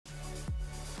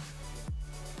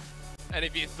And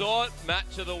if you thought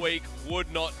Match of the Week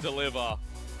would not deliver,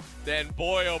 then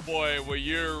boy oh boy were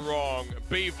you wrong.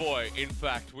 B-boy, in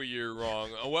fact, were you wrong.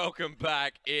 Welcome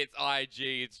back. It's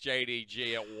IG, it's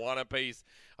JDG at one apiece.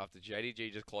 After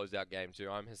JDG just closed out game 2,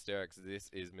 I'm hysterics. This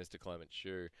is Mr. Clement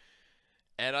Shu.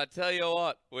 And I tell you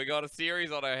what, we got a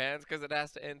series on our hands because it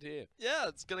has to end here. Yeah,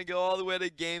 it's going to go all the way to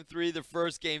Game 3, the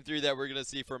first Game 3 that we're going to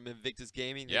see from Invictus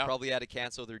Gaming. They probably had to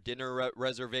cancel their dinner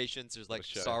reservations. There's like,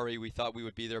 sorry, we thought we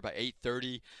would be there by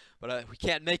 8:30, but we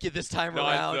can't make it this time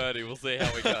around. 9:30, we'll see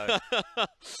how we go.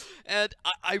 And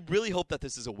I really hope that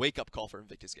this is a wake-up call for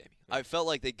Invictus Gaming. I felt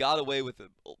like they got away with a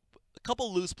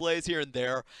couple loose plays here and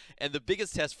there, and the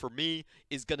biggest test for me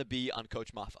is going to be on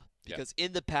Coach Mafa. Because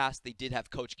in the past, they did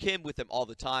have Coach Kim with them all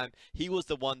the time. He was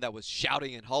the one that was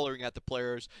shouting and hollering at the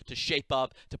players to shape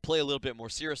up, to play a little bit more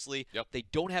seriously. They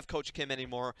don't have Coach Kim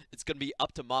anymore. It's going to be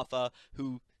up to Mafa,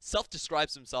 who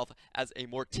self-describes himself as a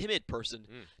more timid person,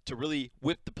 to really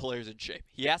whip the players in shape.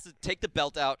 He has to take the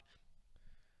belt out.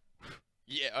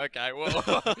 Yeah, okay,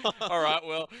 well, all right,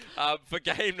 well, for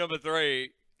game number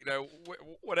 3, you know,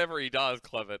 whatever he does,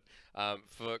 Clement.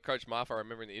 For Coach Mafa, I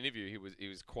remember in the interview, he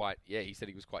was quite, he said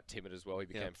he was quite timid as well. He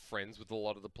became friends with a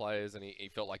lot of the players, and he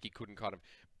felt like he couldn't kind of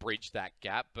bridge that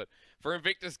gap. But for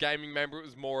Invictus Gaming, member, it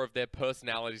was more of their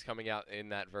personalities coming out in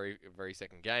that very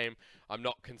second game. I'm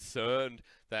not concerned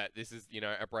that this is, you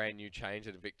know, a brand new change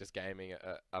at Invictus Gaming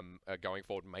going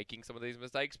forward, making some of these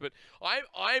mistakes. But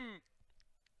I'm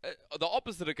the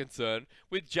opposite of concern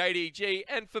with JDG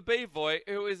and for B-Boy,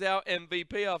 who is our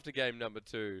MVP after game number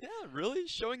 2. Yeah, really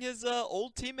showing his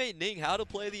old teammate Ning how to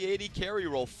play the AD carry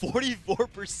role.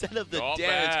 44% of the damage.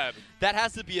 Bad. That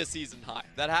has to be a season high.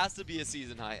 That has to be a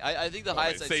season high. I think the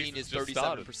highest I've seen is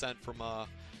 37% from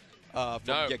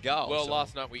Yagao. Well,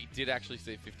 last night we did actually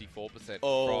see 54%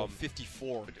 from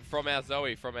 54 from our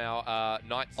Zoe, from our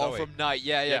Knight Zoe. Oh, from Knight.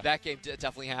 Yeah, that game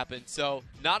definitely happened. So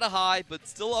not a high, but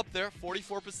still up there.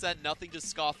 44%, nothing to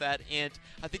scoff at. And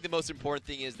I think the most important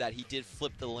thing is that he did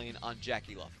flip the lane on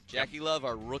Jackie Love. Jackie Love,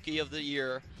 our Rookie of the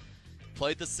Year,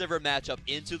 played the Sivir matchup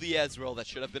into the Ezreal. That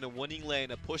should have been a winning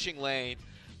lane, a pushing lane.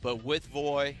 But with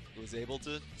Voy, he was able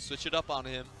to switch it up on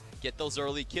him, get those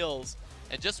early kills.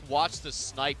 And just watch the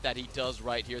snipe that he does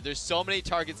right here. There's so many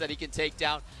targets that he can take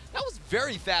down. That was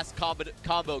very fast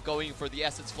combo going for the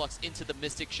Essence Flux into the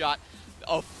Mystic shot.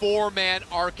 A 4-man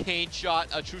arcane shot,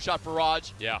 a true shot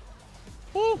barrage. Yeah.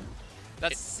 Woo!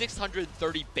 That's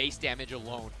 630 base damage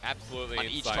alone. Absolutely on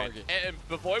each target. And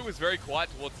Bavoy was very quiet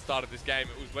towards the start of this game.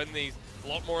 It was when a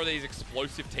lot more of these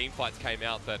explosive team fights came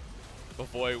out that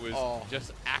Bavoy was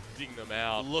just acting them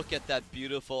out. Look at that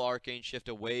beautiful arcane shift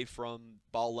away from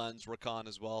Ballen's Rakan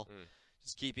as well.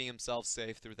 Just keeping himself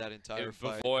safe through that entire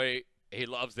fight. Bavoy, he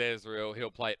loves Ezreal.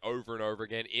 He'll play it over and over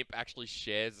again. Imp actually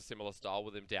shares a similar style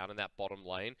with him down in that bottom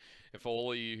lane. And for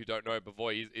all of you who don't know,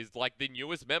 Bavoy is like the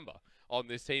newest member on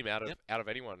this team out of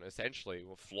anyone, essentially.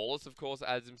 Well, Flawless, of course,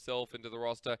 adds himself into the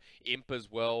roster. Imp as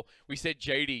well. We said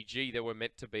JDG, they were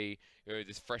meant to be, you know,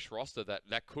 this fresh roster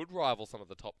that could rival some of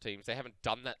the top teams. They haven't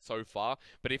done that so far.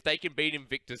 But if they can beat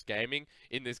Invictus Gaming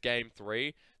in this game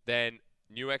 3, then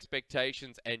new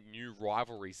expectations and new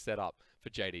rivalries set up for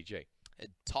JDG. And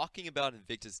talking about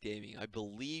Invictus Gaming, I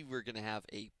believe we're going to have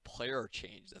a player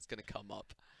change that's going to come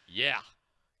up. Yeah.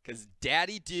 Because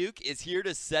Daddy Duke is here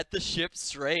to set the ship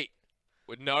straight.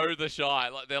 No, the Shy.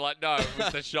 They're like, no, it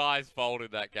was the Shy's fault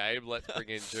in that game. Let's bring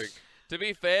in Duke. To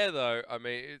be fair, though, I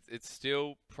mean, it's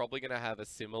still probably going to have a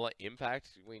similar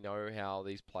impact. We know how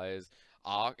these players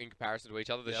are in comparison to each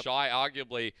other. The Shy,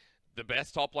 arguably the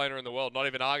best top laner in the world. Not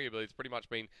even arguably. It's pretty much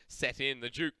been set in. The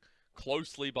Duke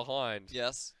closely behind.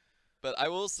 Yes. But I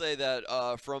will say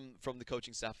that from the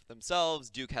coaching staff themselves,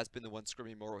 Duke has been the one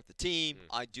scrimming more with the team.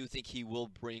 I do think he will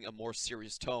bring a more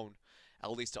serious tone,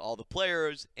 at least to all the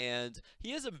players, and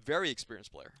he is a very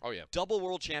experienced player. Oh, yeah. Double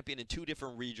world champion in 2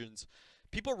 different regions.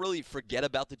 People really forget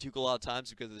about the Duke a lot of times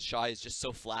because the Shy is just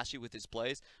so flashy with his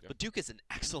plays, but Duke is an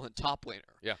excellent top laner.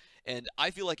 Yeah. And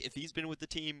I feel like if he's been with the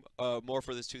team more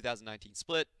for this 2019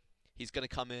 split, he's going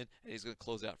to come in and he's going to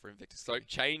close out for Invictus. So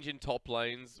change in top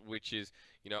lanes, which is,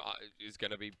 you know, is going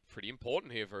to be pretty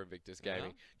important here for Invictus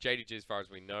Gaming. JDG, as far as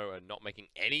we know, are not making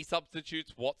any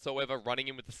substitutes whatsoever, running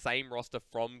in with the same roster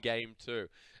from game 2.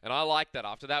 And I like that.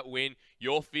 After that win,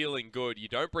 you're feeling good. You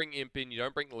don't bring Imp in, you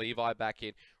don't bring Levi back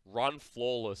in. Run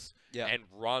Flawless and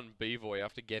run B-Boy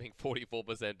after getting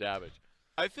 44% damage.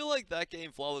 I feel like that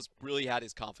game, Flawless really had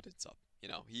his confidence up. You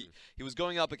know, he was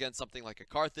going up against something like a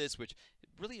Karthus, which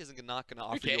really isn't not going to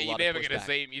offer you a lot of pushback. You're never going to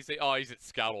see him. You see, oh, he's at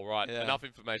Scuttle, right? Enough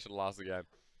information to last the game.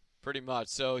 Pretty much.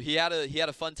 So he had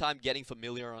a fun time getting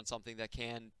familiar on something that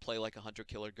can play like a hunter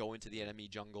killer, go into the enemy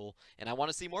jungle, and I want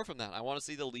to see more from that. I want to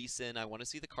see the Lee Sin, I want to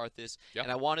see the Karthus,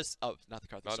 and I want to not the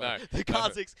Karthus, sorry, the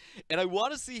Kha'Zix, and I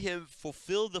want to see him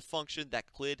fulfill the function that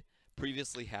Clid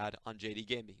previously had on JD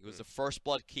Gaming. He was the first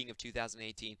Blood King of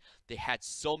 2018. They had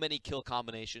so many kill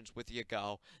combinations with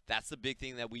Yagao. That's the big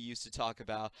thing that we used to talk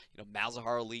about. You know,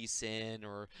 Malzahar, Lee Sin,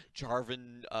 or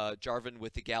Jarvan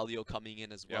with the Galio coming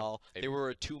in as well. They were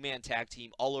a two-man tag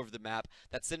team all over the map.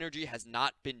 That synergy has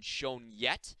not been shown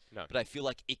yet, but I feel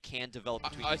like it can develop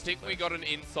between I think we got an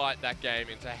insight that game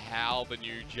into how the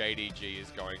new JDG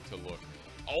is going to look.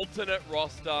 Alternate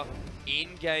roster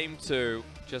in Game 2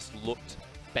 just looked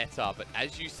better, but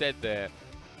as you said there,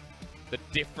 the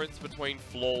difference between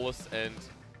Flawless and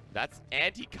that's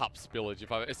anti-cup spillage.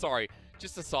 Sorry,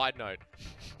 just a side note.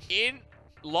 In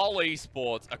LoL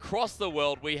Esports across the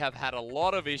world, we have had a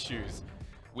lot of issues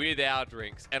with our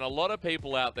drinks, and a lot of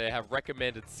people out there have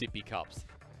recommended sippy cups.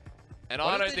 And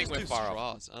I don't think we're far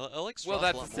off. I like straws. Well,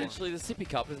 that's essentially the sippy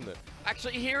cup, isn't it?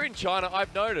 Actually, here in China,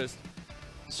 I've noticed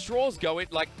straws go in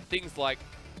like things like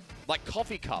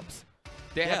coffee cups.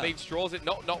 There have been straws,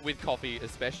 not with coffee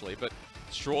especially, but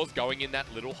straws going in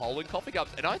that little hole in coffee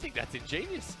cups, and I think that's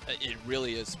ingenious. It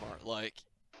really is smart. Like,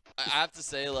 I have to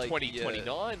say, like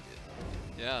 2029.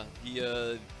 Yeah,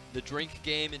 the drink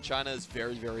game in China is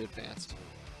very, very advanced.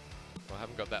 Well, I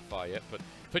haven't got that far yet, but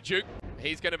for Duke,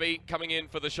 he's going to be coming in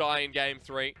for the Shy in Game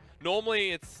 3.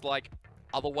 Normally, it's like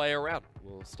other way around.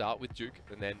 We'll start with Duke,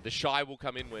 and then the Shy will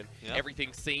come in when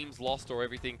everything seems lost or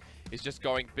everything is just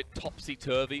going a bit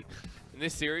topsy-turvy. In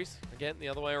this series, again, the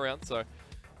other way around. So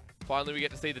finally we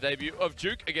get to see the debut of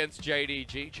Duke against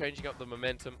JDG, changing up the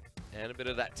momentum and a bit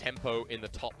of that tempo in the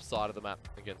top side of the map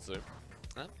against Zoom.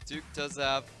 Duke does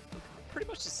have pretty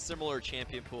much a similar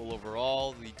champion pool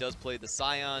overall. He does play the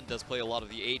Scion, does play a lot of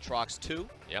the Aatrox too.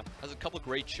 Yeah. Has a couple of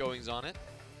great showings on it.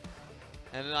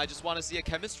 And then I just want to see a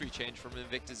chemistry change from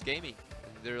Invictus Gaming.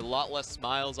 There are a lot less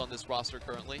smiles on this roster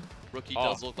currently. Rookie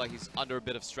does look like he's under a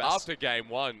bit of stress. After Game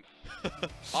 1,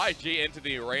 IG entered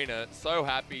the arena so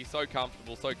happy, so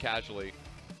comfortable, so casually.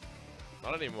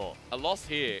 Not anymore. A loss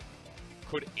here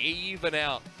could even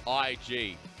out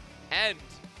IG and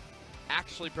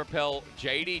actually propel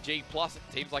JDG plus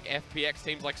teams like FPX,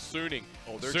 teams like Suning.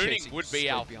 Suning would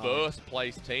be our first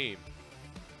place team.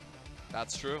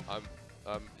 That's true.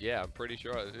 Yeah, I'm pretty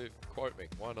sure. Quote me.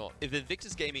 Why not? If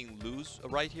Invictus Gaming lose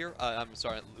right here,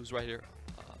 lose right here.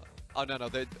 Oh no,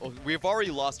 we've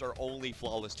already lost our only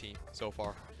flawless team so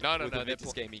far. No.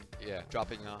 Invictus Gaming,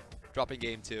 dropping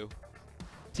Game 2.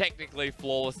 Technically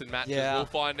flawless in matches. We'll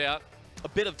find out. A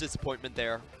bit of disappointment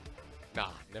there. Nah,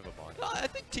 never mind. I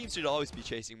think teams should always be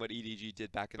chasing what EDG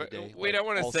did back in the day. We don't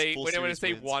want to see. We don't want to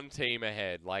see one team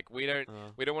ahead. Like we don't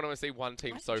want to see one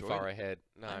team so far ahead.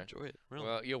 No, I enjoy it. Really.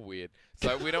 Well, you're weird.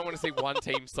 So we don't want to see one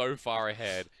team so far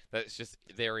ahead that it's just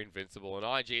they're invincible. And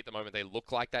IG at the moment they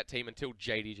look like that team until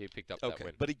JDG picked up that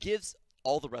win. But it gives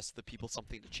all the rest of the people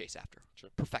something to chase after. True.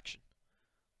 Perfection.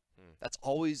 That's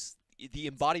always the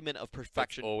embodiment of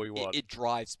perfection. That's all we want. It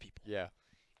drives people. Yeah.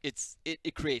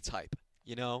 It creates hype.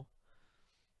 You know.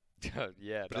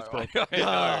 Yeah, but it's broken.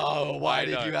 No, why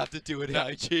did you have to do it,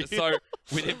 IG? So,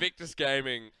 with Invictus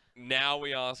Gaming, now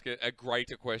we ask a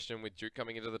greater question with Duke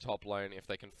coming into the top lane. If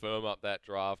they can firm up that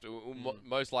draft, we'll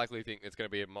most likely think it's going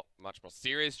to be a much more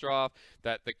serious draft.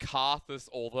 That the Karthus,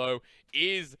 although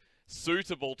is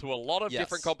suitable to a lot of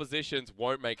different compositions,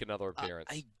 won't make another appearance.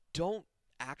 I don't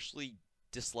actually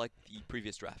dislike the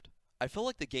previous draft. I feel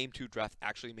like the Game 2 draft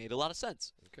actually made a lot of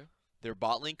sense. Okay. Their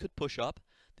bot lane could push up.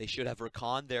 They should have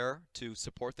Rakan there to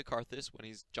support the Karthus when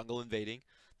he's jungle invading.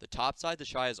 The top side, the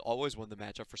Shy has always won the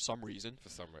matchup for some reason. For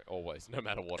some reason, always, no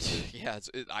matter what it is. Yeah,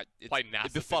 it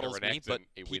befuddles me, but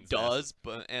he does.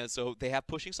 And so they have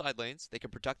pushing side lanes. They can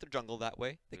protect their jungle that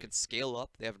way. They can scale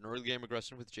up. They have an early game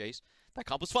aggression with Jace. That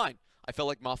comp was fine. I felt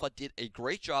like Mafa did a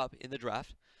great job in the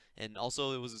draft. And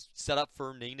also it was set up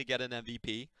for Ning to get an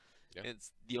MVP. Yeah. And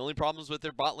the only problems with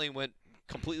their bot lane went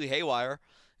completely haywire.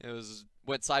 It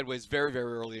went sideways very,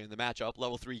 very early in the matchup.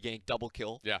 Level 3 gank, double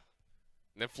kill. Yeah.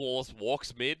 And then Flawless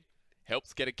walks mid,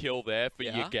 helps get a kill there for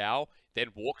Yagao, then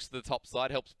walks to the top side,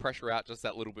 helps pressure out just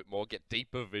that little bit more, get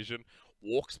deeper vision,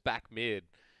 walks back mid.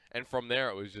 And from there,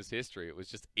 it was just history. It was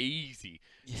just easy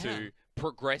to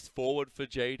progress forward for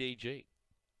JDG.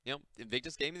 You know,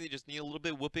 Invictus Gaming, they just need a little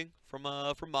bit whooping from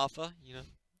Mafa, you know.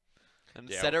 And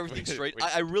set everything straight.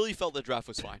 I really felt the draft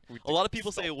was fine. A lot of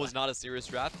people say it was not a serious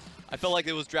draft. I felt like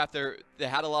it was a draft there that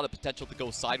had a lot of potential to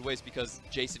go sideways because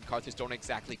Jace and Karthus don't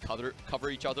exactly cover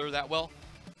each other that well.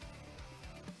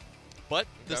 But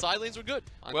the side lanes were good.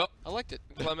 I liked it.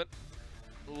 Clement,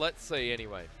 let's see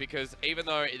anyway, because even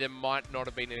though there might not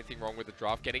have been anything wrong with the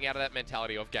draft, getting out of that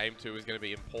mentality of Game 2 is going to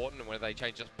be important, and when they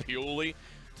change just purely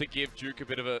to give Duke a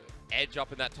bit of an edge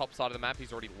up in that top side of the map,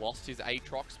 he's already lost his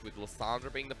Aatrox with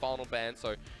Lissandra being the final ban,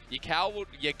 so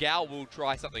Yagao will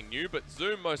try something new, but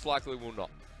Zoom most likely will not.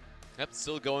 Yep,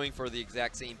 still going for the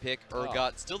exact same pick.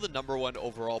 Urgot, still the #1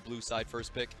 overall blue side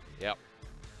first pick. Yep.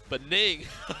 But Ning.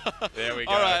 There we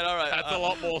go. All right. That's a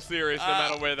lot more serious no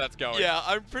matter where that's going. Yeah,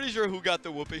 I'm pretty sure who got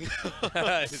the whooping.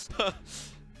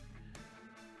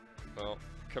 Well,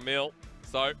 Camille.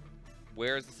 So,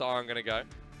 where is the siren going to go?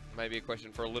 Maybe a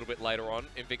question for a little bit later on.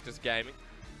 Invictus Gaming.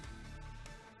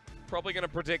 Probably going to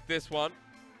predict this one.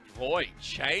 Void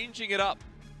changing it up.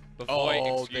 The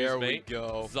Void, there we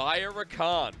go. Zaya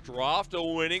Rakan draft a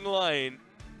winning lane,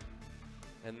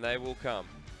 and they will come.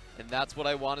 And that's what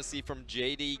I want to see from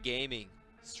JD Gaming.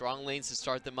 Strong lanes to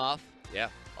start them off. Yeah.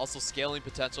 Also scaling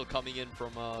potential coming in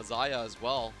from Zaya as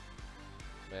well.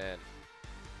 Man.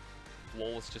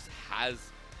 Flawless just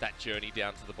has that journey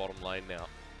down to the bottom lane now.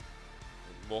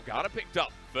 And Morgana picked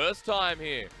up. First time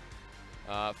here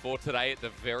for today at the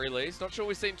very least. Not sure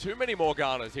we've seen too many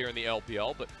Morganas here in the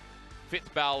LPL, but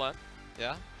 5th Bowler.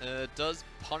 Yeah. It does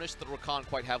punish the Rakan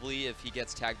quite heavily if he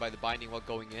gets tagged by the binding while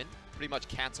going in. Pretty much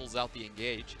cancels out the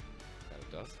engage. That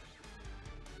it does.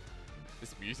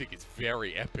 This music is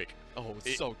very epic. Oh,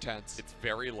 it's so tense. It's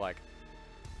very, like,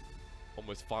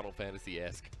 almost Final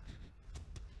Fantasy-esque.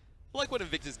 I like what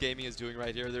Invictus Gaming is doing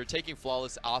right here. They're taking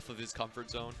Flawless off of his comfort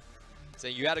zone.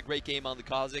 Saying, you had a great game on the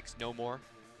Kazakhs, no more.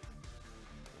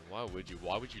 Why would you?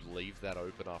 Why would you leave that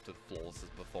open after Flawless's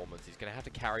performance? He's going to have to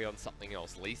carry on something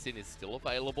else. Lee Sin is still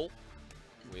available.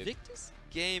 Invictus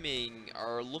Gaming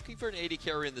are looking for an AD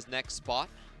carry in this next spot.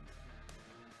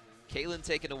 Caitlyn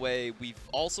taken away. We've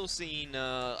also seen,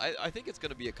 I think it's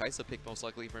going to be a Kai'Sa pick most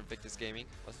likely for Invictus Gaming.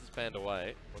 Let's just banned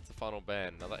away. What's the final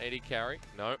ban? Another AD carry?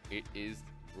 No, it is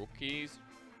rookies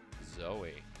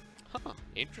Zoe. Huh.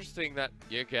 Interesting that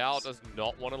Yagao does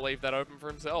not want to leave that open for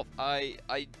himself. I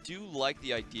do like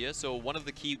the idea. So one of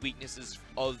the key weaknesses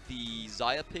of the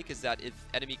Zaya pick is that if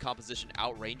enemy composition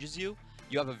outranges you,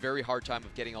 you have a very hard time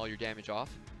of getting all your damage off.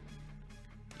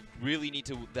 You really need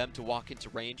them to walk into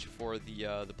range for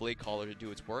the Blade Caller to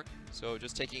do its work. So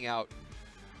just taking out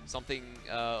something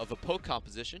of a poke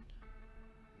composition.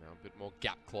 Now a bit more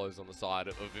gap close on the side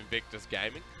of Invictus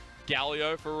Gaming.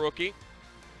 Galio for rookie.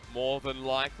 More than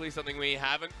likely, something we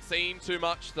haven't seen too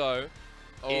much though,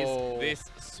 is this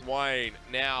Swain.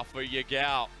 Now for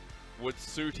Yagao, would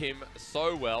suit him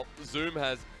so well. Zoom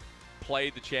has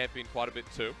played the champion quite a bit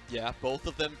too. Yeah, both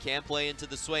of them can play into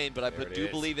the Swain, but I do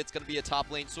believe it's going to be a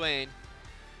top lane Swain.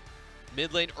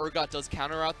 Mid lane Urgot does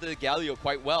counter out the Galio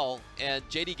quite well, and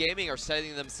JD Gaming are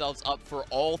setting themselves up for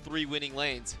all 3 winning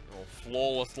lanes. Oh,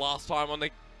 Flawless last time on the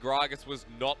Gragas was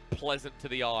not pleasant to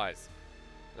the eyes.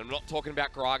 And I'm not talking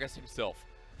about Gragas himself.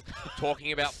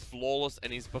 Talking about Flawless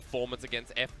and his performance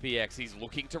against FPX. He's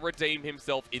looking to redeem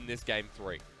himself in this Game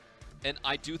 3. And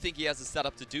I do think he has the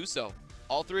setup to do so.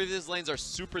 All 3 of his lanes are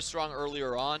super strong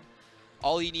earlier on.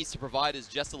 All he needs to provide is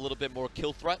just a little bit more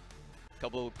kill threat. A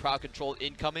couple of crowd control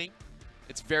incoming.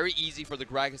 It's very easy for the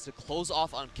Gragas to close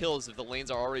off on kills if the lanes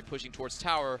are already pushing towards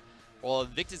tower. While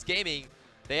Invictus Gaming,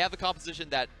 they have a composition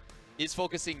that is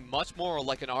focusing much more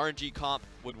like an RNG comp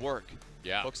would work.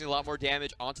 Yeah. Focusing a lot more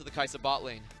damage onto the Kai'Sa bot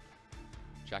lane.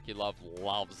 Jackie Love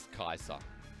loves Kai'Sa.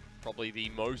 Probably the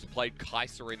most played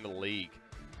Kai'Sa in the league,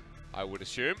 I would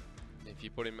assume. If you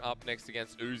put him up next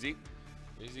against Uzi,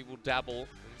 Uzi will dabble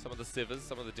in some of the Sivers,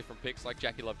 some of the different picks like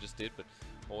Jackie Love just did, but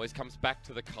always comes back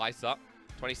to the Kai'Sa.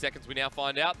 20 seconds we now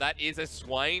find out. That is a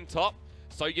Swain top.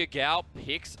 So Yagao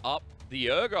picks up the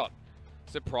Urgot.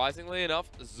 Surprisingly enough,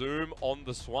 Zoom on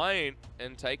the Swain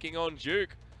and taking on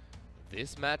Duke.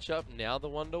 This matchup, now the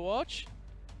one to watch?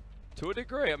 To a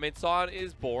degree. I mean, Sion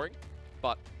is boring,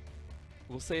 but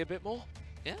we'll see a bit more.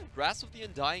 Yeah, Grasp of the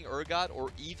Undying Urgot, or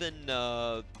even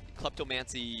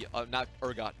Kleptomancy, not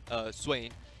Urgot,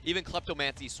 Swain. Even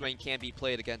Kleptomancy Swain can be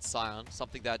played against Sion,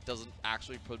 something that doesn't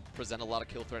actually present a lot of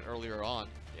kill threat earlier on.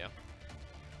 Yeah.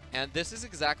 And this is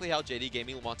exactly how JD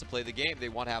Gaming wants to play the game. They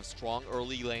want to have strong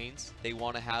early lanes. They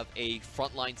want to have a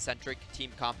frontline-centric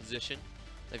team composition.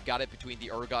 They've got it between the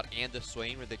Urgot and the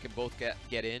Swain where they can both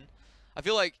get in. I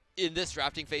feel like in this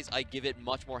drafting phase, I give it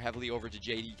much more heavily over to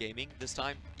JD Gaming this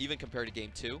time, even compared to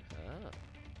Game 2. Ah.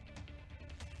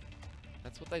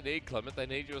 That's what they need, Clement. They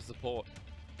need your support.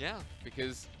 Yeah.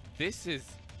 Because this is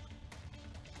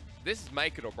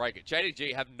make it or break it.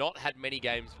 JDG have not had many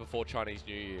games before Chinese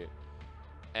New Year.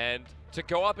 And to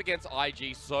go up against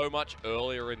IG so much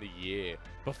earlier in the year,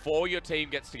 before your team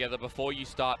gets together, before you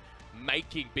start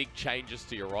making big changes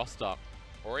to your roster,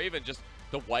 or even just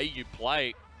the way you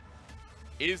play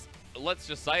is, let's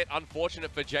just say it,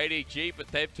 unfortunate for JDG, but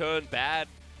they've turned bad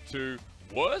to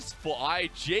worse for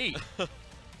IG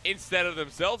instead of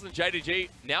themselves, and JDG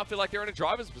now feel like they're in a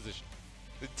driver's position.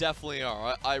 They definitely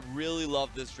are. I really love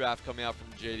this draft coming out from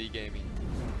JD Gaming.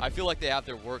 I feel like they have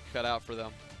their work cut out for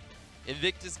them.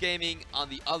 Invictus Gaming, on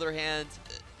the other hand,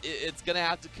 it's going to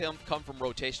have to come from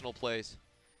rotational plays.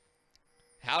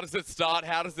 How does it start?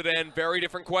 How does it end? Very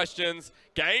different questions.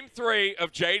 Game 3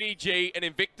 of JDG and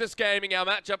Invictus Gaming. Our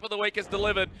matchup of the week is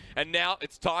delivered, and now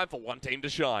it's time for one team to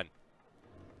shine.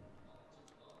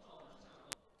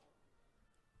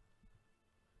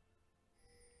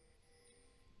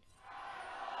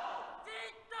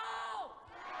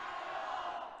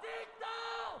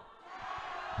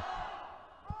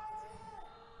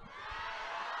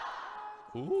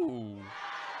 Ooh.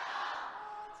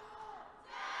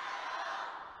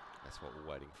 That's what we're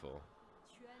waiting for.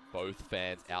 Both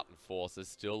fans out in force. There's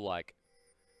still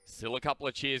a couple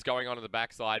of cheers going on in the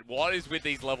backside. What is with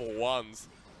these level 1s?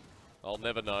 I'll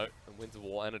never know. And wins a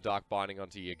war and a dark binding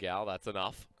onto Yagao. That's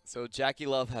enough. So Jackie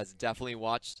Love has definitely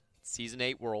watched Season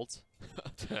 8 Worlds.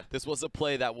 This was a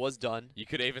play that was done. You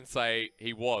could even say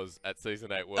he was at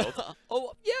Season 8 Worlds.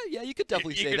 Oh, yeah, you could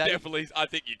definitely say that. I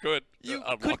think you could. You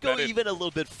could go even a little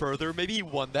bit further. Maybe he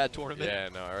won that tournament. Yeah,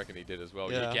 no, I reckon he did as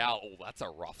well. Yeah. Yagao, oh, that's a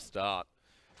rough start.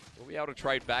 We'll be able to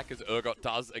trade back as Urgot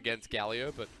does against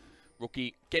Galio, but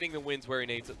Rookie getting the wins where he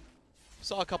needs it.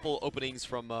 Saw a couple openings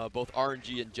from both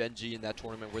RNG and Gen G in that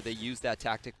tournament where they used that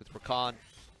tactic with Rakan,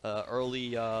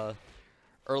 early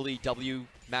W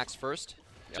max first,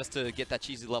 just to get that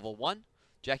cheesy level 1.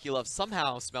 Jackie Love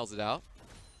somehow smells it out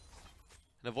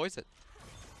and avoids it.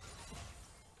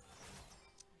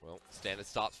 Well, standard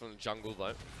starts from the jungle though.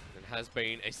 It has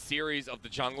been a series of the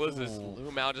junglers as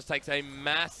Lumao just takes a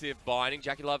massive binding.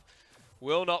 Jackie Love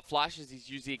will not flash as he's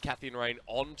using a Cathian Rain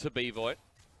onto B-Void.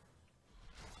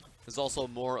 There's also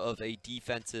more of a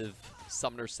defensive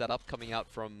summoner setup coming out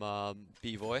from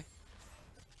B-Void.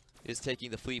 Is taking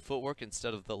the fleet footwork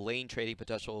instead of the lane trading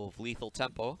potential of lethal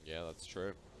tempo. Yeah, that's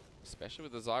true. Especially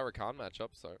with the Zyra Khan matchup,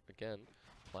 so again,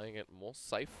 playing it more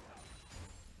safe.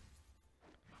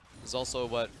 Is also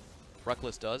what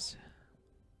Reckless does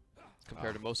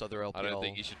compared to most other LPL. I don't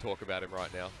think you should talk about him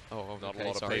right now. Oh, Not okay, a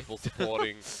lot sorry. of people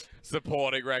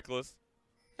supporting Reckless.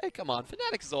 Hey, come on,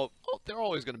 Fnatic is they're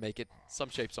always going to make it, some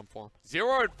shape, some form.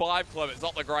 0-5 club, it's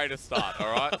not the greatest start,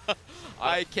 all right?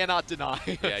 I cannot deny.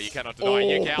 Yeah, you cannot deny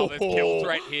Yagao. There's kill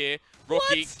threat here.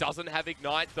 Rookie doesn't have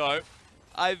Ignite, though.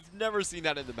 I've never seen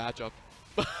that in the matchup.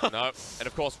 No, and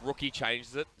of course, Rookie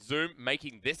changes it. Zoom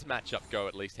making this matchup go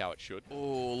at least how it should.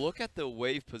 Oh, look at the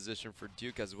wave position for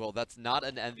Duke as well. That's not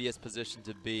an envious position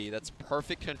to be. That's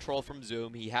perfect control from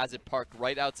Zoom. He has it parked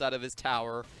right outside of his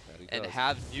tower. And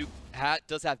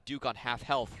does have Duke on half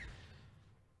health.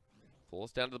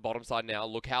 Flawless down to the bottom side now.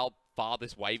 Look how far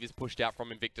this wave is pushed out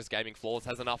from Invictus Gaming. Flawless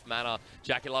has enough mana.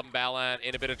 Jackie Love and Balan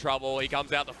in a bit of trouble. He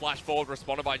comes out the flash forward,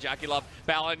 responded by Jackie Love.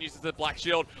 Balan uses the Black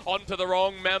Shield onto the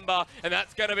wrong member, and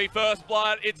that's going to be first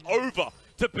blood. It's over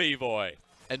to B-Void.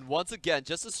 And once again,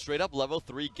 just a straight up level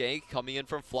 3 gank coming in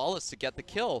from Flawless to get the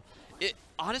kill.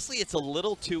 Honestly, it's a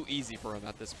little too easy for him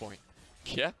at this point.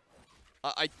 Yeah.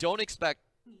 I don't expect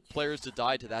players to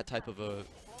die to that type of a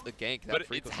gank. But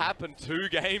it's happened 2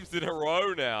 games in a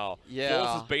row now. Yeah.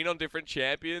 Flawless has been on different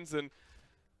champions, and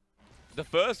the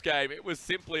first game, it was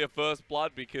simply a first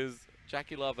blood because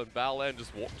Jackie Love and Balan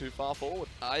just walked too far forward.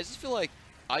 I just feel like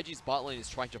IG's bot lane is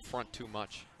trying to front too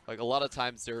much. Like, a lot of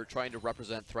times they're trying to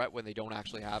represent threat when they don't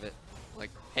actually have it. Like,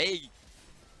 hey,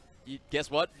 guess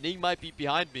what? Ning might be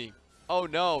behind me. Oh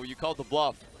no, you called the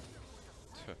bluff.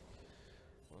 Well,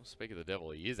 speak of the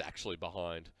devil, he is actually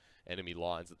behind enemy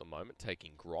lines at the moment,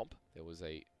 taking Gromp. There was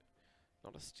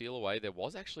not a steal away. There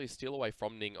was actually a steal away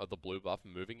from Ning of the blue buff,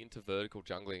 moving into vertical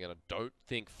jungling, and I don't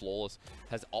think Flawless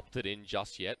has opted in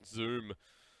just yet. Zoom,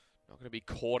 not going to be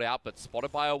caught out, but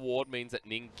spotted by a ward means that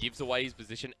Ning gives away his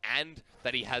position and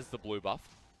that he has the blue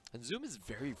buff. And Zoom is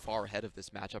very far ahead of this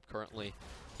matchup currently.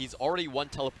 He's already 1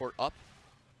 teleport up.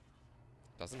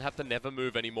 Doesn't have to never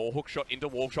move anymore. Hookshot into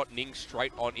wallshot. Ning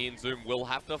straight on in. Zoom will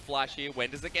have to flash here. When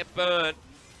does it get burnt?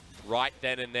 Right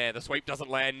then and there. The sweep doesn't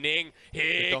land. Ning,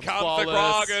 here comes the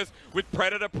Gragas with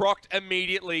Predator procced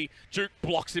immediately. Duke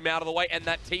blocks him out of the way, and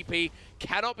that TP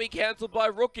cannot be cancelled by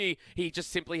Rookie. He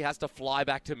just simply has to fly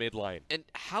back to mid lane. And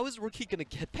how is Rookie going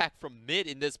to get back from mid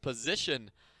in this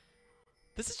position?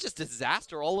 This is just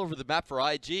disaster all over the map for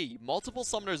IG. Multiple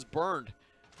summoners burned.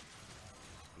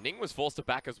 Ning was forced to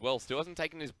back as well. Still hasn't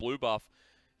taken his blue buff.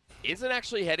 Isn't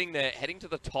actually heading there. Heading to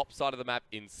the top side of the map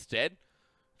instead.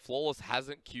 Flawless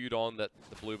hasn't queued on that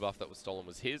the blue buff that was stolen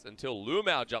was his until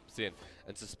Lumao jumps in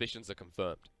and suspicions are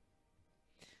confirmed.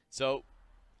 So,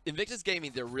 Invictus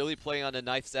Gaming, they're really playing on a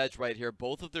knife's edge right here.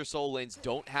 Both of their soul lanes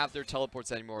don't have their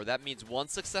teleports anymore. That means one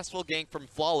successful gank from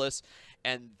Flawless,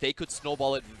 and they could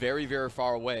snowball it very, very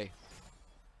far away.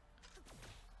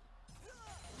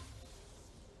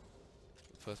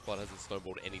 First Blood hasn't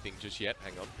snowballed anything just yet.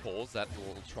 Hang on, pause that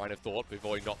little train of thought.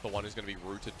 Vivoy not the one who's going to be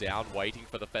rooted down, waiting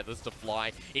for the feathers to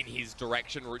fly in his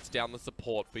direction, roots down the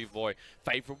support. Vivoy,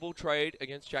 favorable trade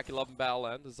against Jackie Love and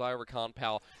Battleland. The Zyra Khan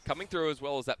power coming through as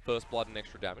well as that First Blood and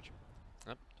extra damage.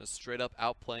 Yep, just straight up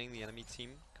outplaying the enemy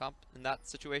team comp in that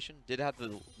situation. Did have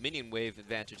the minion wave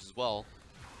advantage as well.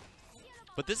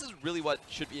 But this is really what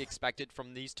should be expected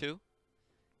from these two.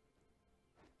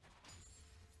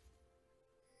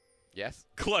 Yes,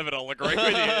 Clement, I'll agree with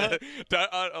you.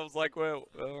 I was like, well,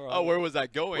 all right. Oh, where was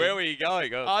that going? Where were you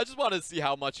going? I just wanted to see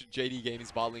how much JD Gaming's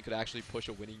bot lane could actually push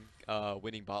a winning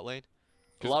bot lane.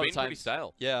 A lot of times, pretty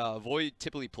stale. Yeah, Void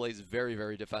typically plays very,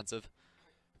 very defensive.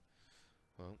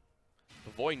 Well,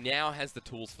 Void now has the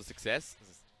tools for success.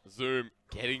 Zoom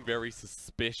getting very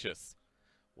suspicious.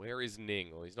 Where is Ning?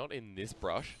 Well, he's not in this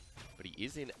brush, but he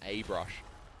is in a brush.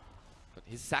 But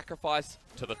his sacrifice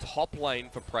to the top lane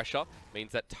for pressure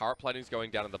means that turret plating is going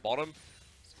down in the bottom.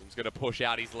 Zoom's going to push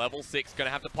out his level 6. Going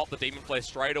to have to pop the Demon Flare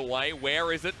straight away.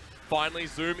 Where is it? Finally,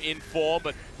 Zoom in form,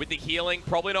 but with the healing,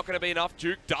 probably not going to be enough.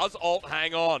 Juke does ult,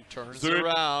 hang on. Turns Zoom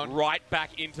around. Right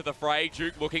back into the fray.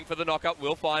 Juke looking for the knockup,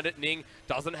 will find it. Ning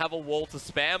doesn't have a wall to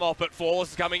spam off, but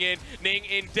Flawless is coming in. Ning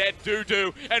in dead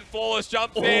doo-doo, and Flawless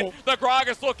jumps in. The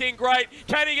Gragas looking great.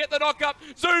 Can he get the knockup?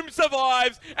 Zoom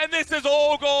survives, and this is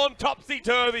all gone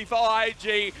topsy-turvy for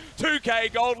IG.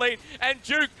 2K gold lead, and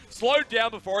Juke slowed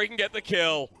down before he can get the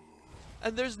kill.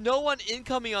 And there's no one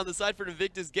incoming on the side for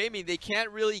Invictus Gaming. They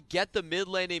can't really get the mid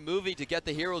lane moving to get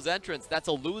the hero's entrance. That's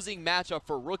a losing matchup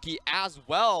for Rookie as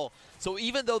well. So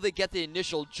even though they get the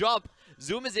initial jump,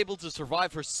 Zoom is able to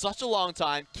survive for such a long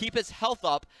time, keep his health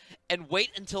up, and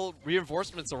wait until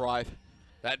reinforcements arrive.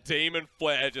 That Demon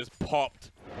Flare just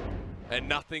popped. And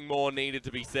nothing more needed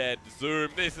to be said. Zoom,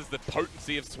 this is the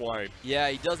potency of Swain. Yeah,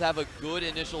 he does have a good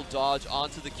initial dodge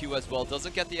onto the Q as well.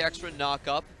 Doesn't get the extra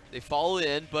knock-up. They fall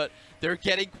in, but they're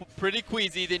getting pretty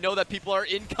queasy. They know that people are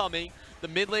incoming. The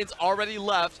mid lane's already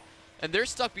left, and they're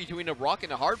stuck between a rock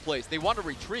and a hard place. They want to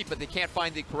retreat, but they can't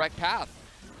find the correct path.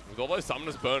 With all those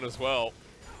Summoners burn as well,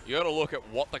 you got to look at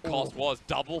what the cost was.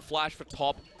 Double flash for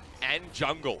top and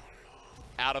jungle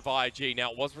out of IG.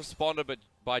 Now, it was responded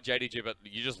by JDG, but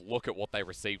you just look at what they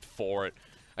received for it.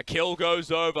 A kill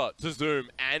goes over to Zoom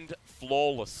and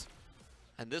Flawless.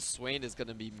 And this Swain is going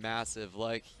to be massive.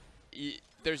 Like,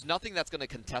 there's nothing that's going to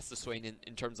contest the Swain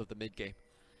in terms of the mid game.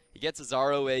 He gets his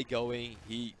ROA going.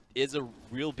 He is a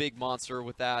real big monster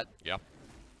with that. Yeah.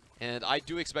 And I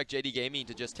do expect JD Gaming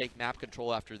to just take map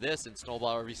control after this and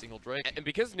snowball every single Drake. And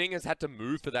because Ning has had to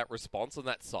move for that response on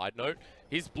that side note,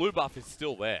 his blue buff is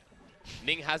still there.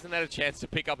 Ning hasn't had a chance to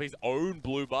pick up his own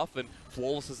blue buff, and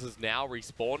Flawless has now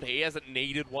respawned. He hasn't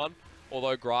needed one,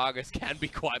 although Gragas can be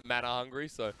quite mana hungry,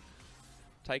 so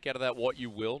take out of that what you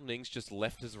will. Ning's just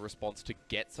left as a response to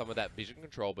get some of that vision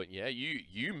control. But yeah,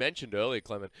 you mentioned earlier,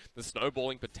 Clement, the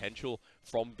snowballing potential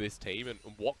from this team, and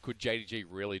what could JDG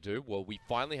really do? Well, we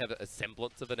finally have a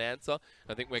semblance of an answer.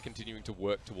 I think we're continuing to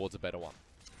work towards a better one.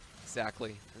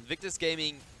 Exactly. Invictus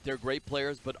Gaming, they're great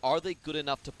players, but are they good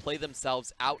enough to play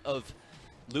themselves out of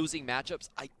losing matchups?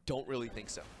 I don't really think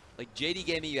so. Like, JD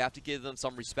Gaming, you have to give them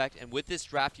some respect, and with this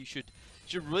draft, you should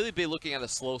really be looking at a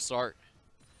slow start.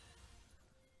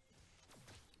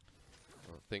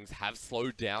 Well, things have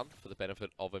slowed down for the benefit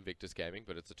of Invictus Gaming,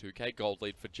 but it's a 2K gold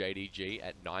lead for JDG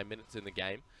at 9 minutes in the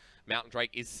game. Mountain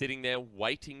Drake is sitting there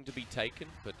waiting to be taken,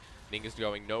 but Ning is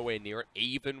going nowhere near it,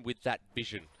 even with that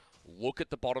vision. Look at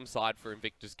the bottom side for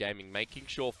Invictus Gaming, making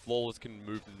sure Flawless can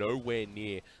move nowhere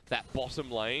near that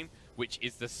bottom lane, which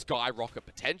is the skyrocket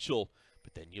potential.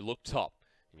 But then you look top,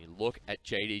 and you look at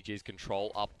JDG's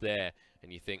control up there,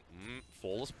 and you think,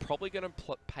 Flawless probably going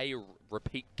to pay a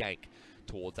repeat gank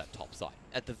towards that top side.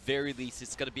 At the very least,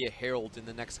 it's going to be a herald in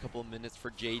the next couple of minutes for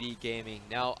JD Gaming.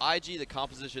 Now, IG, the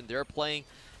composition they're playing,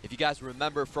 if you guys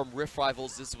remember from Rift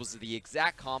Rivals, this was the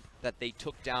exact comp that they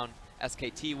took down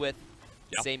SKT with.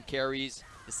 The same carries,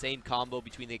 the same combo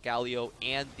between the Galio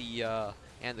and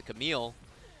the Camille.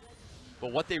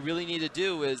 But what they really need to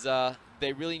do is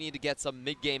they really need to get some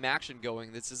mid-game action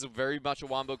going. This is very much a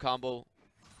wombo combo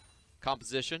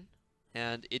composition,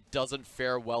 and it doesn't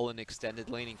fare well in extended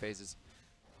laning phases.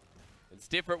 It's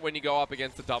different when you go up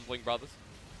against the Dumpling Brothers,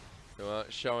 who are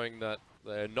showing that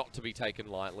they're not to be taken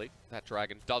lightly. That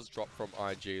dragon does drop from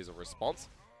IG as a response.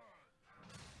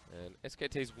 And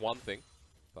SKT's one thing,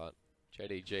 but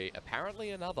JDG apparently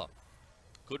another.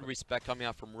 Good respect coming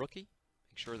out from Rookie.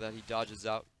 Make sure that he dodges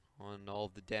out on all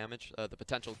of the damage, the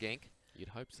potential gank. You'd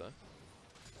hope so.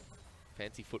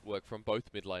 Fancy footwork from both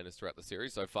mid laners throughout the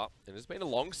series so far. And it's been a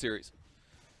long series.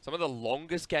 Some of the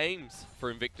longest games for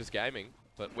Invictus Gaming.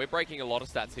 But we're breaking a lot of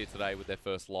stats here today with their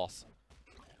first loss.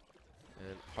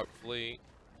 And hopefully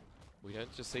we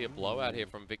don't just see a blowout here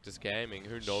from Invictus Gaming.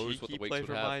 Who knows what the weeks would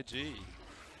have. IG.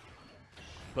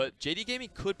 But JD Gaming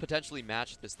could potentially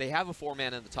match this. They have a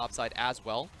 4-man in the top side as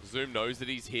well. Zoom knows that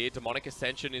he's here. Demonic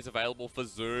Ascension is available for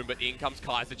Zoom, but in comes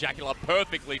Kaiser. Jackie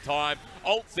perfectly timed.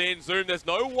 Ults in. Zoom, there's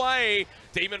no way.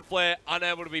 Demon Flare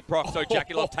unable to be proc, so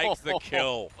Jackie takes the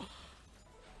kill.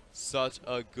 Such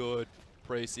a good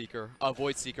Prey Seeker.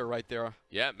 Void Seeker right there.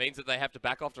 Yeah, it means that they have to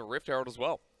back off to Rift Herald as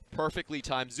well. Perfectly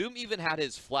timed. Zoom even had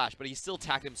his flash, but he still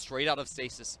tagged him straight out of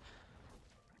stasis.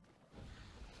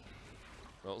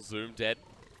 Well, Zoom dead.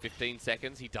 15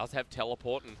 seconds. He does have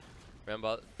teleport, and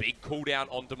remember, big cooldown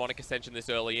on Demonic Ascension this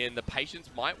early in. The patience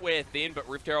might wear thin, but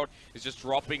Rift Herald is just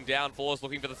dropping down. Flawless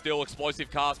looking for the steal. Explosive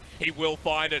cast. He will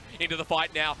find it into the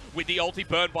fight now with the ulti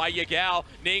burned by Yagao.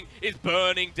 Ning is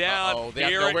burning down.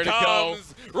 Here it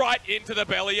comes. Right into the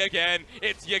belly again.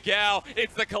 It's Yagao.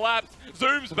 It's the collapse.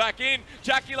 Zooms back in.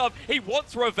 Jackie he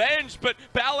wants revenge, but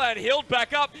Balan healed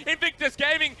back up. Invictus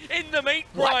Gaming in the meat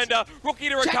grinder. Rookie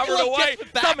to recover it away.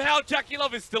 Somehow Jackie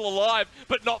is still alive,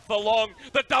 but not for long.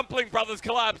 The Dumpling brothers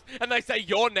collapse, and they say,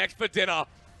 you're next for dinner.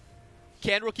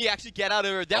 Can Rookie actually get out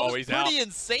of here? That was pretty out.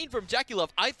 insane from Jackie.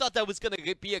 I thought that was going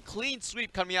to be a clean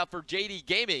sweep coming out for JD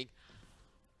Gaming.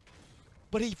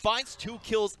 But he finds 2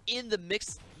 kills in the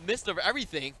midst of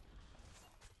everything.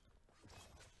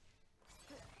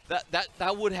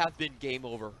 That would have been game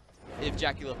over if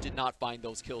Jackie did not find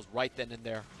those kills right then and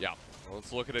there. Yeah, well,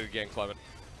 let's look at it again, Clement.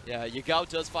 Yeah, Yagao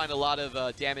does find a lot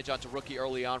of damage onto Rookie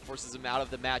early on, forces him out of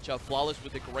the matchup. Flawless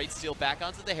with a great steal back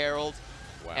onto the Herald.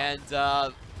 Wow.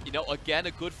 And, you know, again,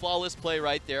 a good Flawless play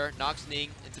right there. Knocks Ning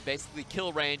into basically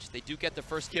kill range. They do get the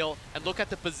first kill. And look at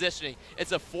the positioning.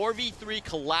 It's a 4v3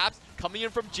 collapse coming in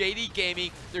from JD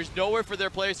Gaming. There's nowhere for their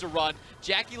players to run.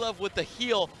 Jackie with the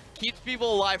heal keeps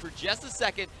people alive for just a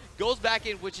second. Goes back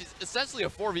in, which is essentially a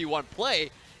 4v1 play,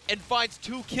 and finds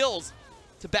 2 kills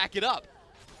to back it up.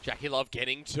 Jackie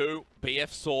getting 2. BF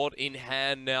sword in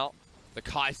hand now. The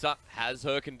Kaiser has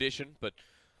her condition, but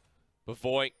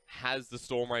Bavoy has the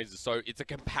Storm Razor. So it's a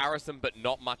comparison, but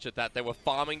not much at that. They were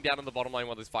farming down in the bottom lane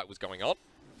while this fight was going on.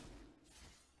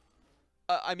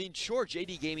 I mean, sure,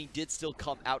 JD Gaming did still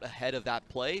come out ahead of that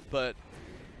play, but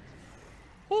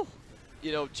whew,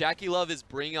 you know, Jackie is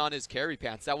bringing on his carry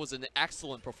pants. That was an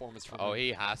excellent performance from him. Oh,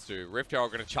 he has to. Rift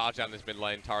Herald going to charge down this mid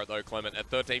lane turret, though, Clement. At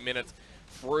 13 minutes,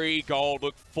 free gold.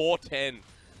 Look, 410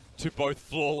 to both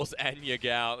Flawless and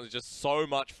Yagao. There's just so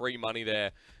much free money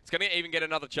there. It's going to even get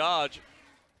another charge.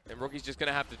 And Rookie's just going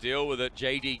to have to deal with it.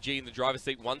 JDG in the driver's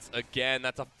seat once again.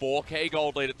 That's a 4K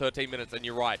gold lead at 13 minutes. And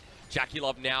you're right. Jackie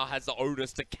now has the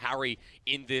onus to carry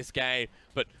in this game.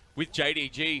 But with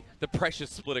JDG, the pressure's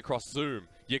split across Zoom.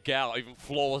 Yagao, even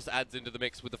Flawless adds into the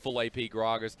mix with the full AP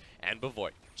Gragas and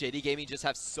Bavoy. JD Gaming just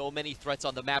have so many threats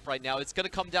on the map right now. It's going to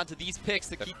come down to these picks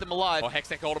to keep them alive. Oh,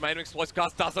 Hextech Ultimatum Explosive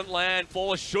Cast doesn't land.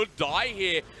 Flawless should die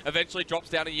here. Eventually drops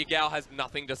down and Yagao has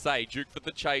nothing to say. Duke for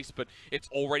the chase, but it's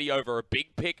already over. A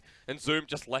big pick, and Zoom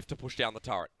just left to push down the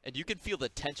turret. And you can feel the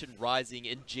tension rising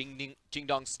in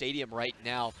Jingdong Stadium right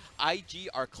now. IG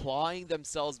are clawing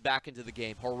themselves back into the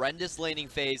game. Horrendous laning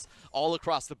phase all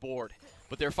across the board,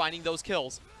 but they're finding those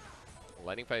kills.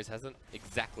 Laning phase hasn't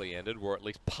exactly ended, or at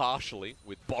least partially,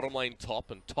 with bottom lane top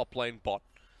and top lane bot.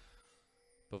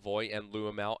 Bavoy and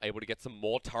Luamau able to get some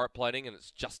more turret plating, and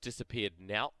it's just disappeared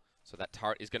now. So that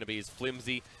turret is going to be as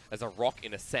flimsy as a rock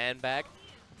in a sandbag.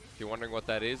 If you're wondering what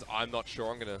that is, I'm not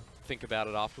sure. I'm going to think about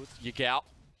it afterwards. Yagao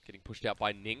getting pushed out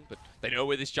by Ning, but they know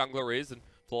where this jungler is, and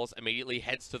Flawless immediately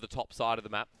heads to the top side of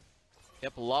the map.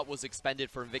 Yep, a lot was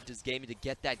expended for Invictus Gaming to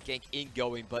get that gank in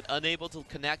going, but unable to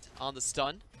connect on the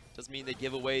stun. Doesn't mean they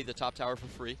give away the top tower for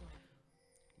free.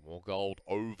 More gold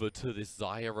over to this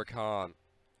Xayah Rakan.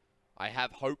 I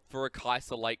have hope for a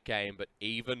Kaiser late game, but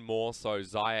even more so,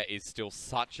 Xayah is still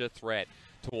such a threat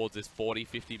towards this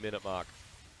 40-50 minute mark.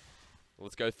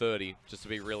 Let's go 30, just to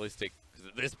be realistic. Because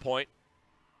at this point,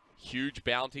 huge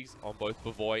bounties on both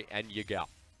Bavoy and Yagao.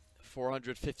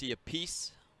 450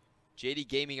 apiece. JD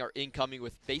Gaming are incoming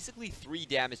with basically 3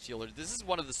 damage dealers. This is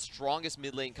one of the strongest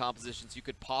mid lane compositions you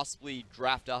could possibly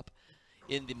draft up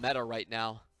in the meta right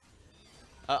now.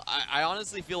 I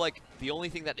honestly feel like the only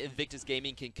thing that Invictus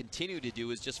Gaming can continue to do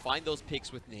is just find those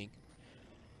picks with Ning.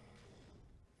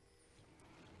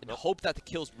 and hope that the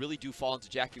kills really do fall into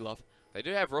JackeyLove. They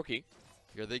do have Rookie.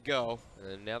 Here they go.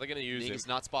 And now they're going to use him. Ning's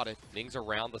not spotted. Ning's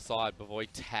around the side. Bavoy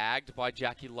tagged by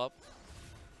JackeyLove.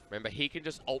 Remember, he can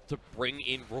just ult to bring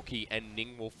in Rookie and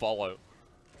Ning will follow.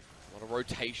 A lot of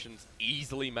rotations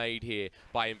easily made here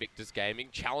by Invictus Gaming.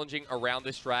 Challenging around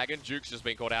this Dragon. Duke's just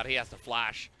been caught out. He has to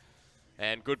flash.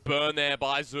 And good burn there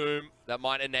by Zoom. That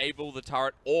might enable the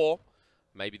turret or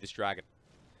maybe this Dragon.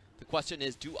 The question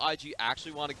is, do IG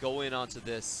actually want to go in onto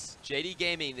this? JD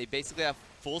Gaming, they basically have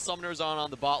full summoners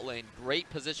on the bot lane. Great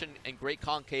position and great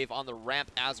concave on the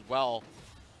ramp as well.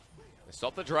 They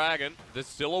stop the Dragon. There's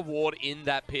still a ward in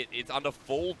that pit. It's under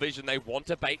full vision. They want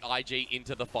to bait IG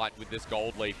into the fight with this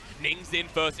gold leaf. Ning's in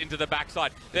first into the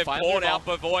backside. They've caught out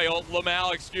Bavoy, or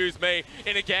Lamau, excuse me.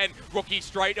 And again, Rookie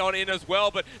straight on in as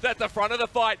well. But at the front of the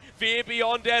fight, Fear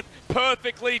Beyond Death,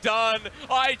 perfectly done.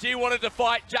 IG wanted to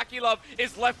fight. JackeyLove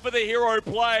is left for the hero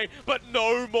play, but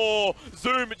no more.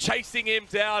 Zoom chasing him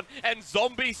down. And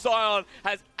Zombie Scion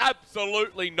has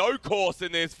absolutely no course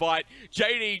in this fight.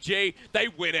 JDG, they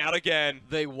win out again.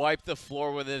 They wiped the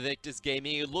floor with Invictus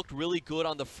Gaming. It looked really good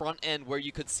on the front end where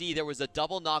you could see there was a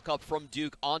double knock-up from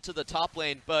Duke onto the top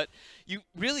lane, but you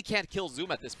really can't kill Zoom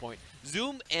at this point.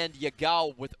 Zoom and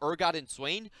Yagao with Urgot and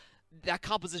Swain, that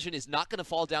composition is not going to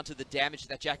fall down to the damage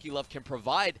that JackeyLove can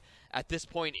provide at this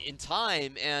point in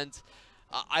time, and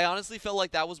I honestly felt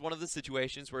like that was one of the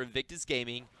situations where Invictus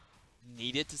Gaming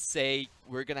needed to say,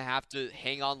 we're going to have to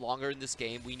hang on longer in this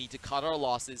game. We need to cut our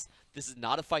losses. This is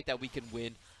not a fight that we can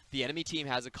win. The enemy team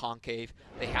has a concave.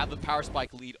 They have a power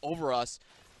spike lead over us.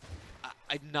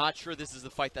 I'm not sure this is the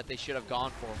fight that they should have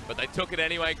gone for. But they took it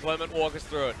anyway. Clement, walk us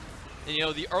through it. And you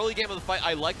know, the early game of the fight,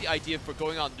 I like the idea for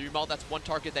going on Numal. That's one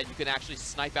target that you can actually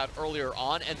snipe out earlier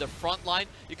on. And the front line,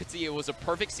 you could see it was a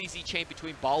perfect CC chain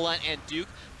between Ballan and Duke,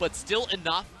 but still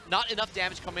not enough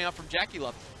damage coming out from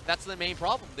JackeyLove. That's the main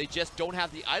problem. They just don't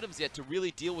have the items yet to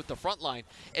really deal with the front line.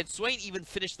 And Swain even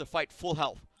finished the fight full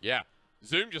health. Yeah.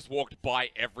 Zoom just walked by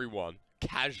everyone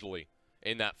casually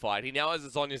in that fight. He now has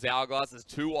his Sonya's Hourglass. There's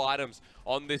 2 items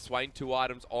on this Swain, 2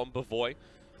 items on Bavoy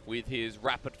with his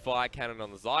rapid fire cannon on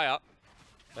the Xayah.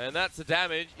 And that's the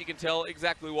damage. You can tell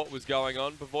exactly what was going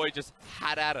on. Bavoy just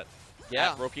had at it.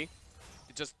 Yeah. Rookie.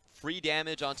 Just free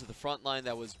damage onto the front line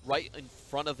that was right in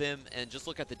front of him. And just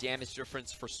look at the damage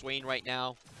difference for Swain right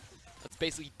now. That's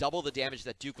basically double the damage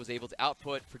that Duke was able to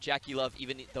output for JackeyLove,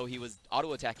 even though he was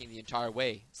auto-attacking the entire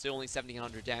way. Still only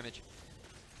 1,700 damage.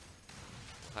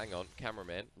 Hang on,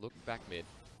 cameraman, look back mid.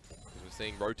 We're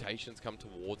seeing rotations come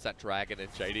towards that Dragon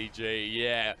and JDG.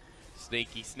 Yeah,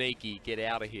 sneaky, sneaky, get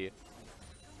out of here.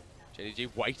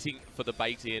 JDG waiting for the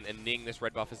bait in, and Ning, this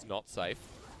red buff is not safe.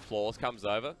 Flawless comes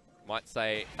over, might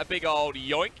say a big old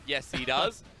yoink. Yes, he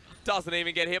does. Doesn't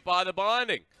even get hit by the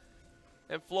binding.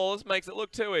 And Flawless makes it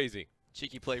look too easy.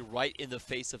 Cheeky play right in the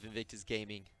face of Invictus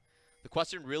Gaming. The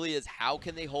question really is, how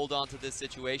can they hold on to this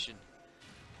situation?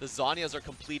 The Zhonya's are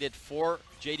completed for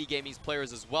JD Gaming's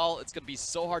players as well. It's going to be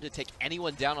so hard to take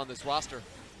anyone down on this roster.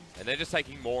 And they're just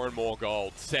taking more and more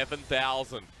gold.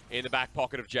 7,000 in the back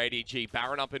pocket of JDG.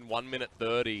 Baron up in 1 minute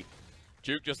 30.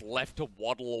 Duke just left to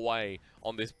waddle away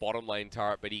on this bottom lane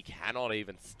turret, but he cannot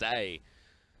even stay.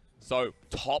 So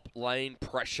top lane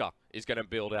pressure is going to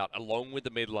build out along with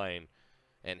the mid lane.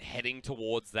 And heading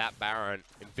towards that Baron,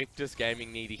 Invictus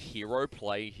Gaming need a hero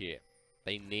play here.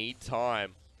 They need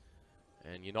time.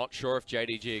 And you're not sure if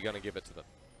JDG are going to give it to them.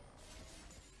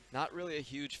 Not really a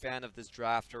huge fan of this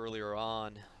draft earlier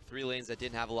on. 3 lanes that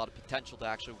didn't have a lot of potential to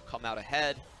actually come out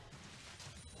ahead.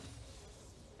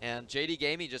 And JD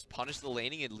Gaming just punished the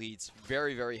laning in leads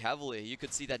very, very heavily. You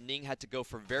could see that Ning had to go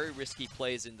for very risky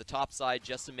plays in the top side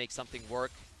just to make something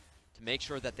work, to make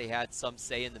sure that they had some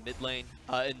say in the mid lane,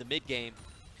 in the mid game.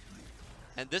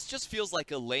 And this just feels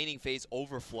like a laning phase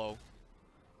overflow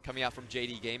coming out from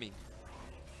JD Gaming.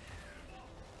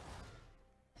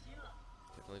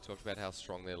 Definitely talked about how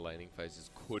strong their laning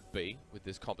phases could be with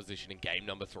this composition in game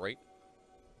number 3.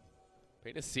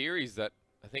 Been a series that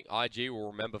I think IG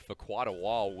will remember for quite a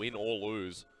while, win or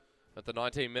lose. At the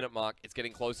 19-minute mark, it's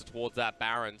getting closer towards that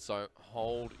Baron, so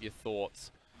hold your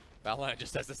thoughts. Ballan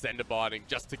just has to send a binding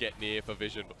just to get near for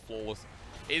vision, but Flawless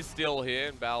is still here,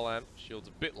 and Ballan shield's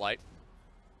a bit late.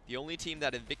 The only team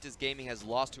that Invictus Gaming has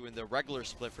lost to in the regular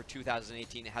split for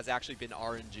 2018 has actually been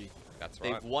RNG. That's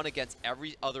right. They've won against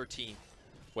every other team.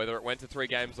 Whether it went to 3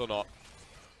 games or not.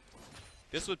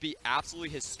 This would be absolutely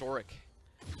historic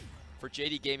for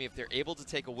JD Gaming if they're able to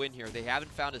take a win here. They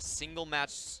haven't found a single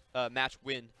match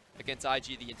win against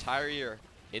IG the entire year.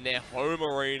 In their home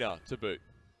arena to boot.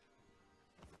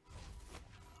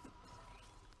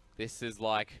 This is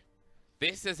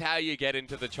how you get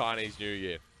into the Chinese New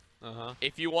Year.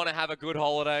 If you want to have a good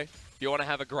holiday, if you want to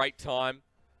have a great time,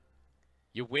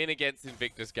 you win against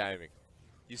Invictus Gaming.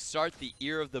 You start the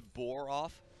Ear of the Boar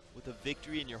off with a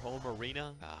victory in your home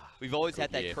arena. We've always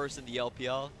had that curse in the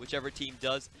LPL. Whichever team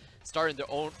does start in their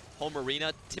own home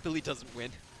arena typically doesn't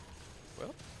win.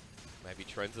 Well, maybe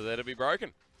trends are there to be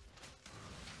broken.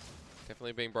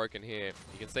 Definitely being broken here.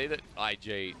 You can see that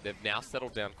IG, they've now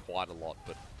settled down quite a lot,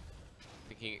 but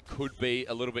thinking it could be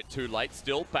a little bit too late.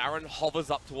 Still, Baron hovers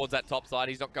up towards that top side.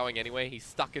 He's not going anywhere. He's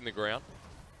stuck in the ground.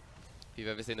 If you've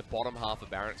ever seen the bottom half of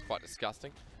Baron, it's quite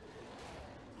disgusting.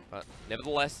 But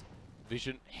nevertheless,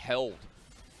 vision held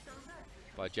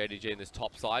by JDG in this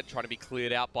top side, trying to be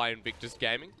cleared out by Invictus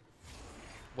Gaming.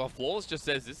 Well, Flawless just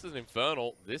says, this is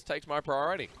Infernal. This takes my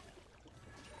priority.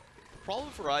 The problem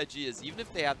for IG is even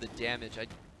if they have the damage, I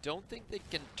don't think they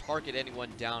can target anyone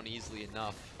down easily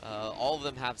enough. All of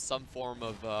them have some form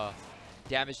of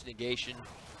damage negation.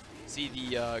 See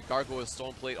the Gargoyle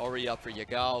Stoneplate already up for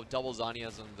Yagao. Double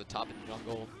Zanyas on the top of the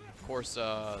jungle. Of course,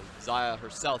 Xayah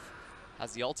herself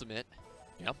has the ultimate.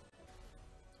 Yep.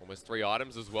 Almost 3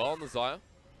 items as well on the Xayah.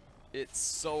 It's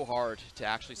so hard to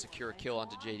actually secure a kill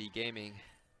onto JD Gaming.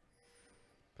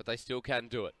 But they still can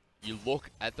do it. You look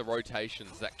at the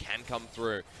rotations that can come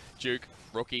through. Duke,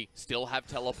 Rookie, still have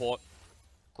teleport.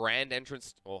 Grand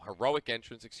entrance, or heroic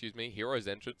entrance, excuse me. Hero's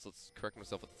entrance, let's correct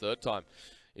myself a third time,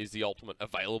 is the ultimate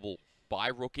available by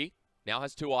Rookie. Now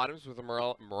has 2 items with a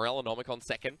Morellonomic on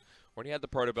second. Already had the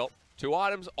Proto Belt. 2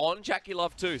 items on Jackie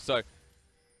Love too. So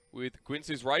with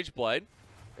Gwynsu's Rage Blade,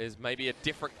 is maybe a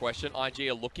different question. IG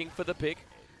are looking for the pick,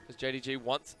 as JDG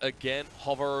once again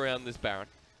hover around this Baron.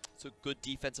 So good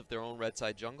defense of their own red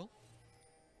side jungle.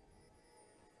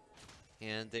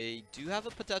 And they do have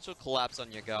a potential collapse on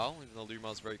Yagao, even though Liu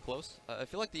Mao's very close. I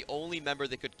feel like the only member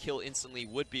they could kill instantly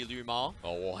would be Liu Mao.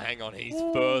 Oh, well, hang on. He's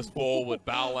first forward.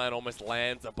 Baolan almost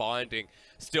lands a binding.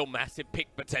 Still massive pick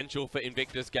potential for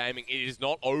Invictus Gaming. It is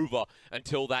not over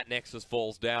until that Nexus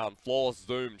falls down. Flawless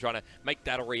Zoom trying to make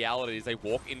that a reality as they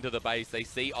walk into the base. They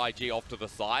see IG off to the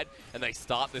side, and they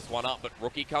start this one up. But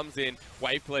Rookie comes in.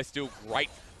 Wave clear still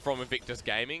great from Invictus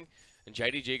Gaming. And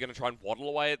JDG are going to try and waddle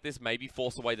away at this, maybe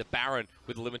force away the Baron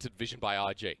with limited vision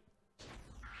by IG.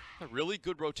 A really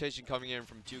good rotation coming in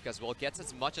from Duke as well. Gets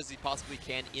as much as he possibly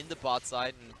can in the bot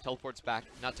side and teleports back,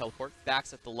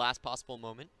 backs at the last possible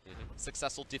moment.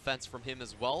 Successful defense from him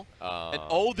as well. And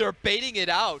oh, they're baiting it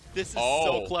out. This is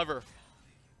so clever.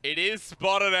 It is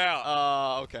spotted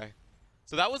out. Okay.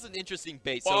 So that was an interesting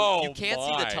bait. So you can't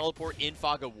see the teleport in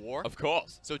Fog of War. Of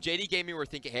course. So JD Gaming were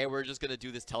thinking, hey, we're just going to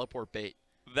do this teleport bait.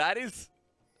 That is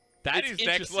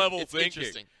next level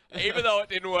thinking. Even though it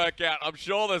didn't work out, I'm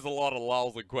sure there's a lot of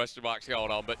lulls and question marks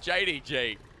going on. But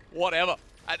JDG, whatever.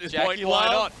 At this point, why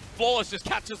not? Flawless just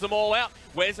catches them all out.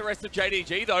 Where's the rest of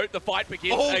JDG, though? The fight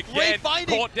begins again.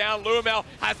 Caught down. Luamel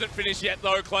hasn't finished yet,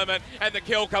 though, Clement. And the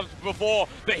kill comes before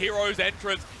the hero's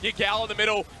entrance. Yagao in the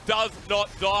middle does not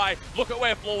die. Look at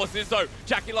where Flawless is, though.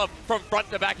 Jackie Love from front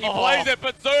to back. He plays it,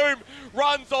 but Zoom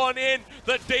runs on in.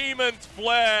 The Demon's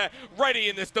Flare ready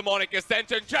in this demonic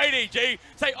ascension. JDG,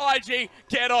 say IG,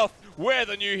 get off. We're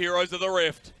the new heroes of the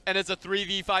Rift. And it's a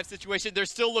 3v5 situation. They're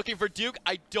still looking for Duke.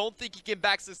 I don't think he can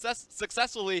back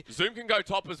successfully. Zoom can go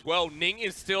top as well. Ning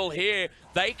is still here.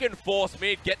 They can force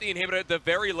mid, get the inhibitor at the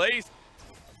very least.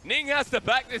 Ning has to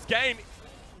back this game.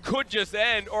 Could just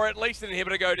end, or at least an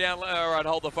inhibitor go down. All right,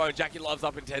 hold the phone. Jackie Love's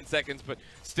up in 10 seconds, but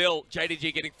still,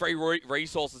 JDG getting free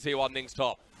resources here while Ning's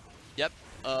top. Yep.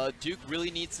 Duke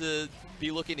really needs to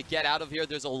be looking to get out of here.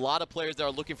 There's a lot of players that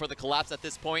are looking for the collapse at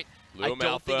this point. I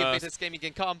don't think Invictus Gaming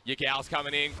can come. Yagao's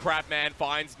coming in. Crabman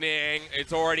finds Ning.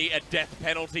 It's already a death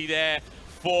penalty there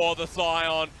for the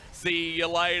Scion. See you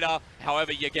later.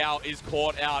 However, Yagao is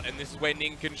caught out, and this is where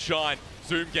Ning can shine.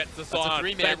 Zoom gets the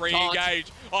Scion. They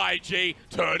re-engage. IG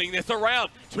turning this around.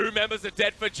 2 members are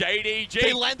dead for JDG.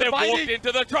 They've walked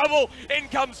into the trouble. In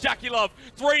comes Jackie Love.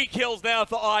 3 kills now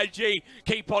for IG.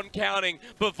 Keep on counting.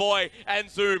 Bavoy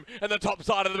and Zoom and the top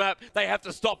side of the map. They have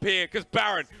to stop here because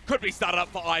Baron could be started up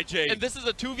for IG. And this is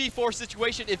a 2v4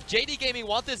 situation. If JD Gaming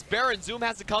want this Baron, Zoom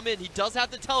has to come in. He does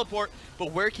have the teleport,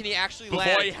 but where can he actually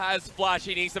land? Bavoy has flash.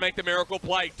 He needs to make the miracle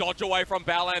play. Dodge away from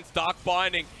Balan's Dark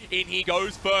Binding. In he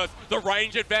goes first. The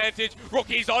range advantage.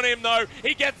 Rookie's on him though.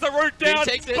 He gets the root down.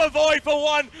 Bavoy for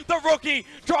 1. The Rookie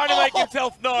trying to make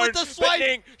himself known. But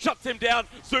Ning shuts him down.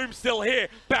 Zoom's still here.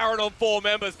 Baron on 4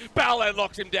 members. Balan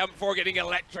locks him down before getting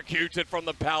electrocuted from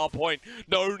the power point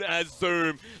known as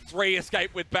Zoom. 3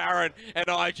 escape with Baron, and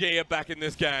IG are back in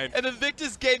this game. And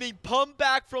Invictus Gaming pumped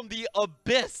back from the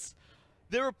abyss.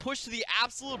 They were pushed to the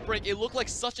absolute brink. It looked like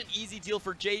such an easy deal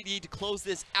for JD to close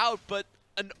this out, but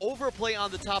an overplay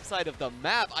on the top side of the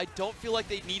map. I don't feel like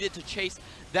they needed to chase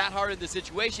that hard in the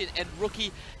situation, and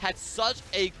Rookie had such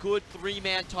a good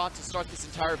 3-man taunt to start this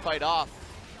entire fight off.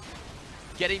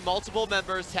 Getting multiple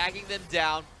members, tagging them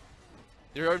down.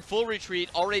 They're in full retreat,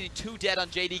 already 2 dead on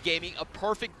JD Gaming. A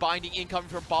perfect binding incoming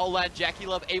from Ballland.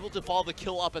 JackeyLove able to follow the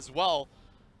kill up as well.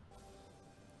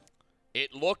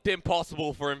 It looked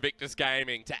impossible for Invictus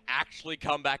Gaming to actually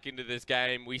come back into this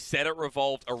game. We said it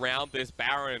revolved around this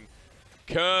Baron.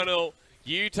 Colonel,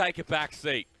 you take a back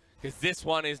seat, because this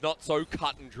one is not so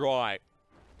cut and dry.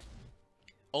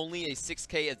 Only a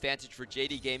 6k advantage for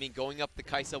JD Gaming, going up the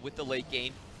Kai'Sa with the late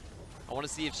game. I want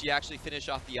to see if she actually finished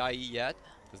off the IE yet.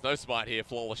 There's no smite here.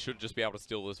 Flawless should just be able to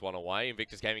steal this one away.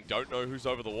 Invictus Gaming don't know who's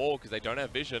over the wall because they don't have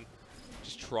vision.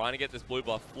 Just trying to get this blue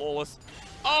buff. Flawless.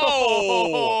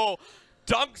 Oh!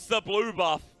 Dunks the blue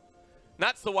buff. And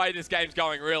that's the way this game's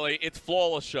going, really. It's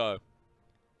Flawless show.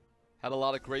 Had a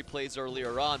lot of great plays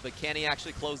earlier on, but can he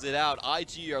actually close it out?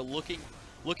 IG are looking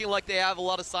like they have a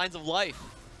lot of signs of life.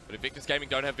 But Invictus Gaming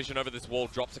don't have vision over this wall.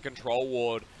 Drops a control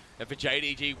ward. And for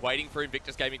JDG, waiting for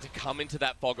Invictus Gaming to come into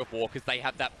that fog of war because they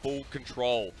have that full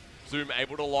control. Zoom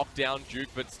able to lock down Duke,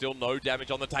 but still no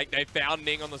damage on the take. They found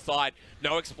Ning on the side.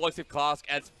 No explosive Clask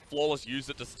as Flawless used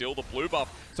it to steal the blue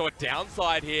buff. So a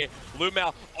downside here.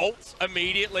 Lumao ults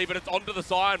immediately, but it's onto the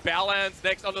side. Balland's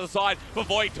next onto the side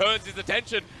before he turns his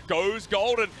attention. Goes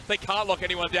golden. They can't lock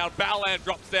anyone down. Balland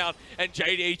drops down, and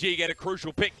JDG get a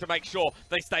crucial pick to make sure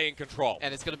they stay in control.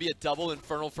 And it's going to be a double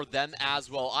Infernal for them as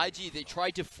well. IG, they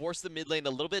tried to force the mid lane a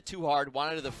little bit too hard.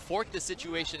 Wanted to fork the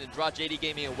situation and draw JD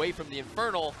Gaming away from the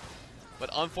Infernal. But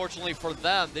unfortunately for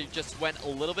them, they just went a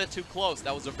little bit too close.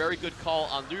 That was a very good call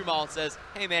on Lumal. And says,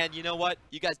 hey man, you know what?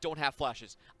 You guys don't have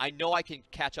flashes. I know I can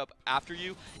catch up after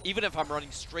you. Even if I'm running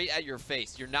straight at your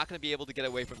face, you're not going to be able to get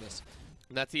away from this.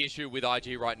 And that's the issue with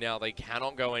IG right now. They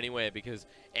cannot go anywhere because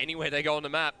anywhere they go on the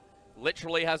map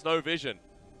literally has no vision.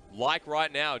 Like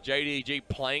right now, JDG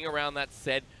playing around that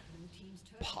said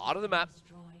part of the map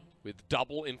with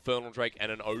double Infernal Drake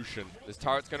and an Ocean. This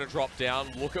turret's going to drop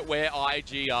down. Look at where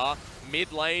IG are.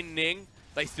 Mid lane, Ning.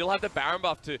 They still have the Baron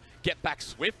buff to get back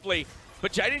swiftly.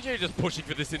 But JDG are just pushing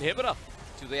for this inhibitor.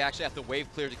 Do they actually have to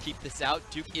wave clear to keep this out?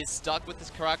 Duke is stuck with this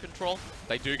crowd control.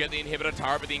 They do get the inhibitor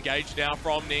turret, but the engage now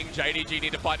from Ning. JDG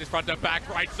need to fight this front to back.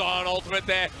 Great Zion ultimate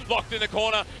there. Locked in the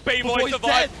corner. B-Boy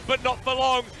survived, but not for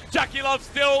long. JackeyLove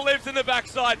still lives in the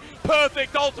backside.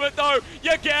 Perfect ultimate though.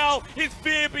 Yagal, his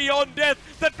fear beyond death.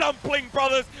 The Dumpling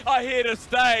brothers are here to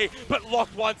stay, but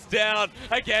locked once down.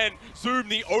 Again, Zoom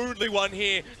the only one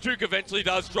here. Duke eventually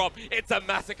does drop. It's a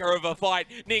massacre of a fight.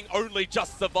 Ning only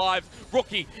just survives.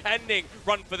 Rookie and Ning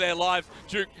run for their lives.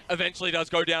 Duke eventually does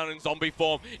go down in zombie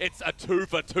form. It's a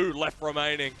 2-for-2 left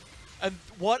remaining. And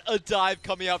what a dive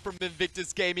coming out from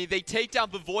Invictus Gaming. They take down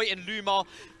Bavoy and Lumal,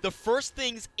 the first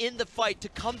things in the fight to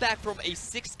come back from a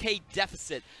 6k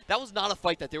deficit. That was not a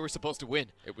fight that they were supposed to win.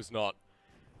 It was not.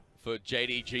 For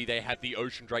JDG, they had the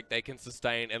Ocean Drake they can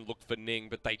sustain and look for Ning,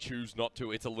 but they choose not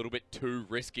to. It's a little bit too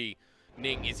risky.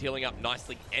 Ning is healing up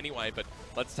nicely anyway, but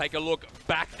let's take a look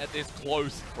back at this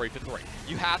close 3-for-3.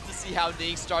 You have to see how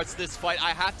Ning starts this fight.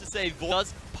 I have to say, Void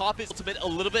does pop his ultimate a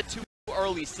little bit too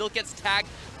early. Still gets tagged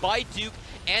by Duke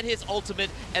and his ultimate,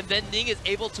 and then Ning is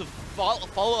able to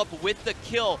follow up with the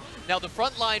kill. Now the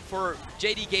front line for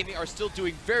JD Gaming are still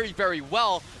doing very, very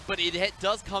well, but it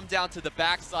does come down to the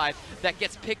backside that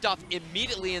gets picked off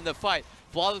immediately in the fight.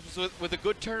 Flawless with a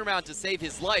good turnaround to save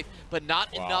his life, but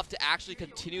not enough to actually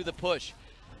continue the push.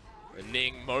 And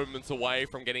Ning moments away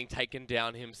from getting taken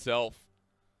down himself.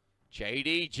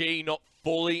 JDG not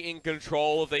fully in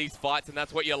control of these fights, and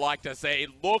that's what you like to see.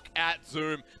 Look at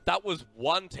Zoom. That was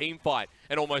one team fight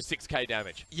and almost 6k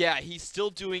damage. Yeah, he's still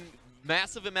doing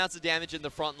massive amounts of damage in the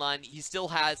front line. He still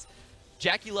has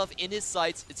JackeyLove in his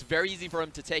sights. It's very easy for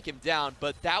him to take him down,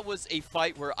 but that was a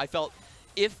fight where I felt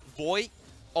if Void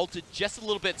ulted just a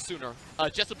little bit sooner,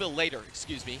 just a bit later,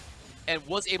 excuse me, and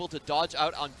was able to dodge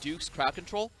out on Duke's crowd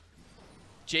control,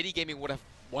 JD Gaming would have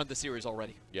won the series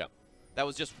already. Yeah. That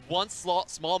was just one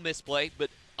small misplay, but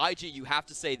IG, you have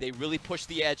to say, they really pushed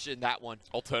the edge in that one.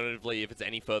 Alternatively, if it's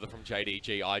any further from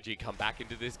JDG, IG come back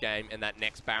into this game, and that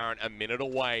next Baron, a minute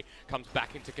away, comes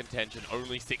back into contention.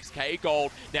 Only 6k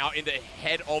gold. Now in the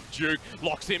head of Duke,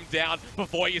 locks him down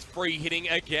before he is free hitting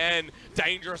again.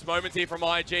 Dangerous moments here from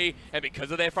IG, and because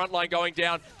of their front line going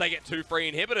down, they get 2 free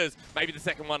inhibitors. Maybe the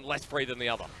second one less free than the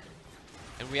other.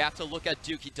 And we have to look at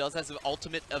Duke. He does have an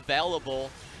ultimate available.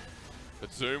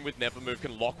 But Zoom with Never Move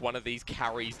can lock one of these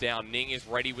carries down. Ning is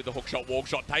ready with the hookshot,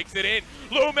 walkshot, takes it in.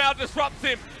 Lumao disrupts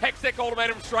him. Hextech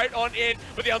ultimate him straight on in,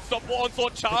 but the unstoppable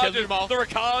onslaught charges. The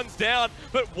Rakan's down,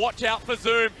 but watch out for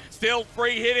Zoom. Still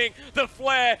free hitting. The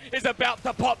flare is about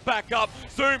to pop back up.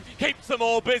 Zoom keeps them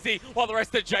all busy while the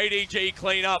rest of JDG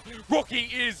clean up. Rookie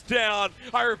is down.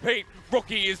 I repeat,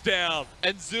 Rookie is down.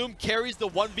 And Zoom carries the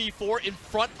 1v4 in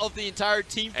front of the entire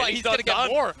team fight. And He's gonna get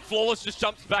more. Flawless just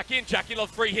jumps back in. JackeyLove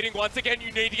free hitting once again.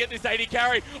 You need to get this 80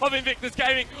 carry of Invictus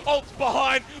Gaming. Ult's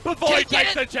behind before he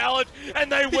takes the challenge,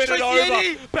 and they win it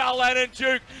over. Balan and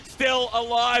Duke still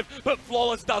alive, but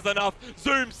Flawless does enough.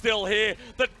 Zoom still here.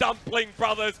 The Dumpling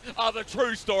brothers are the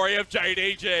true story of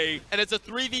JDG. And it's a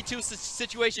 3v2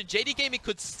 situation. JD Gaming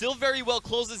could still very well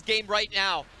close this game right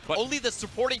now. But only the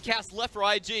supporting cast left for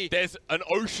IG. There's an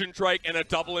Ocean Drake and a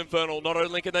double Infernal. Not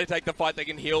only can they take the fight, they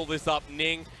can heal this up.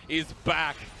 Ning is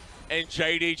back, and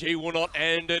JDG will not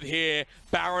end it here.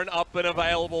 Baron up and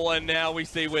available, and now we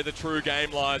see where the true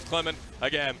game lies. Clement,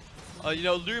 again. You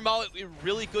know, Lumao,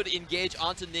 really good engage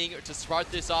onto Ning to start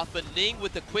this off, but Ning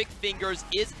with the quick fingers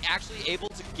is actually able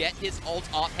to get his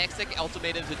ult off. Hextech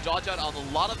ultimatum to dodge out on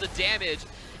a lot of the damage.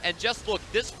 And just look,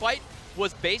 this fight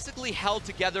was basically held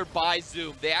together by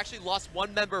Zoom. They actually lost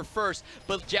one member first,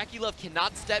 but JackeyLove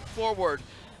cannot step forward.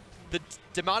 The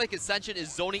Demonic Ascension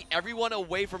is zoning everyone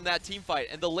away from that team fight,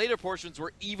 and the later portions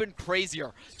were even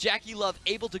crazier. JackeyLove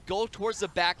able to go towards the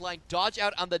backline, dodge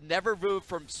out on the Never Move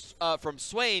from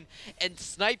Swain, and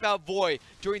snipe out Void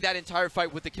during that entire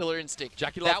fight with the Killer Instinct.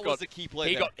 That was the key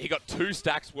play there. He got 2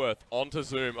 stacks worth onto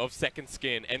Zoom of second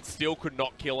skin and still could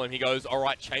not kill him. He goes, all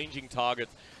right, changing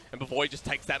targets. And before he just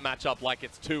takes that matchup like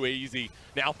it's too easy.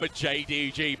 Now for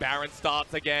JDG, Baron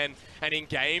starts again. And in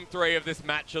game 3 of this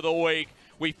match of the week,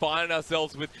 we find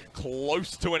ourselves with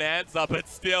close to an answer, but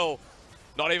still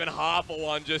not even half a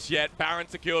one just yet. Baron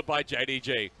secured by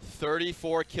JDG.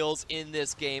 34 kills in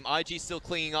this game. IG still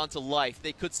clinging on to life.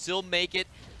 They could still make it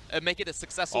a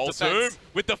successful defense. Zoom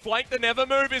with the flank, the Never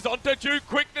Move is onto Duke.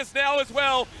 Quickness now as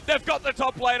well. They've got the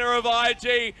top laner of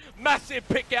IG. Massive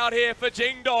pick out here for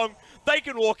Jingdong. They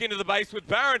can walk into the base with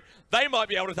Baron. They might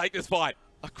be able to take this fight.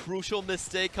 A crucial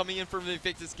mistake coming in from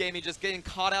Invictus Gaming, just getting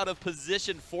caught out of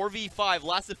position. 4v5,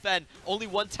 last defend, only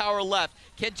one tower left.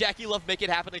 Can JackeyLove make it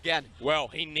happen again? Well,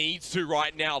 he needs to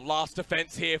right now. Last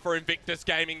defense here for Invictus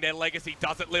Gaming. Their legacy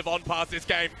doesn't live on past this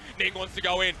game. Ning wants to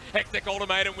go in. Hextech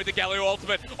ultimatum with the Galio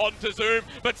ultimate onto Zoom,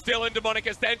 but still in Demonic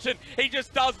Ascension. He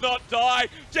just does not die.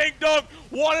 Jingdong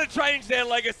want to change their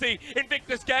legacy.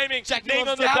 Invictus Gaming, Ning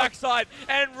on the backside,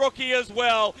 and Rookie as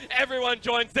well. Everyone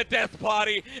joins the death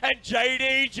party, and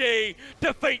JDG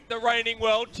defeat the reigning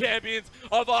world champions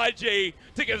of IG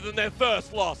to give them their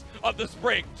first loss of the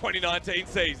spring 2019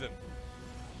 season.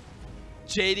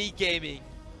 JD Gaming,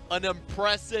 an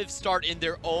impressive start in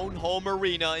their own home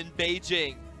arena in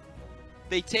Beijing.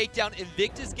 They take down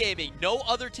Invictus Gaming. No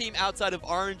other team outside of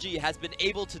RNG has been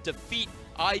able to defeat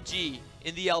IG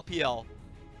in the LPL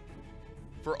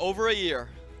for over a year.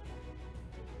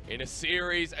 In a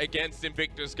series against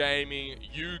Invictus Gaming,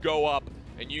 you go up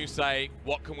and you say,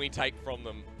 what can we take from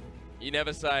them? You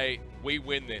never say, we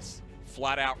win this.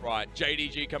 Flat outright.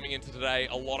 JDG coming into today,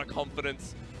 a lot of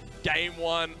confidence. Game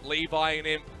 1, Levi and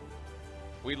Imp.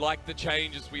 We like the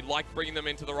changes. We like bringing them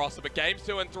into the roster. But games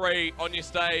 2 and 3 on your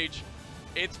stage,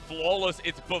 it's Flawless.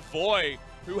 It's Bavoy,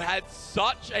 who had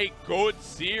such a good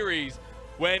series.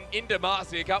 When in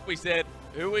Demacia Cup, we said,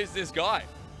 who is this guy?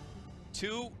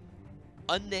 2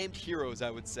 unnamed heroes, I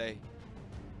would say.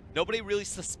 Nobody really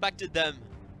suspected them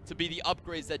to be the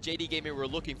upgrades that JD Gaming were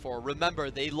looking for. Remember,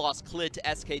 they lost Klid to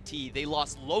SKT. They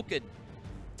lost Loken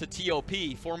to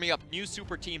TOP, forming up new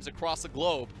super teams across the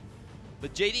globe.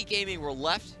 But JD Gaming were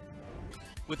left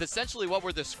with essentially what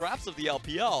were the scraps of the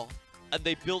LPL, and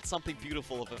they built something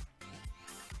beautiful of it.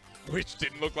 Which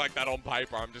didn't look like that on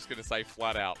paper, I'm just going to say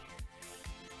flat out.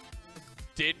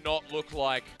 Did not look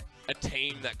like a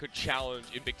team that could challenge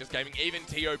Invictus Gaming. Even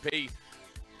TOP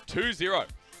 2-0.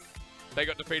 They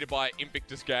got defeated by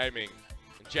Invictus Gaming.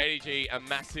 JDG, a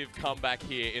massive comeback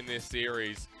here in this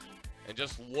series. And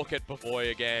just look at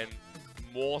Bavoy again.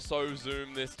 More so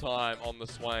Zoom this time on the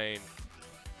Swain.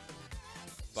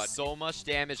 But so much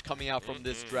damage coming out from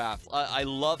this draft. I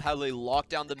love how they lock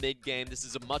down the mid game. This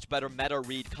is a much better meta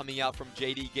read coming out from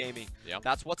JD Gaming. Yep.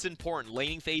 That's what's important.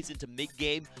 Laning phase into mid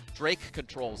game, Drake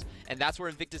controls. And that's where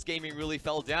Invictus Gaming really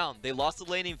fell down. They lost the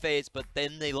laning phase, but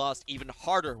then they lost even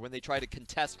harder when they tried to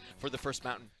contest for the first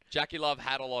mountain. JackeyLove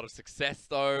had a lot of success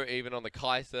though, even on the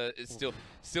Kai'Sa. It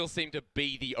still seemed to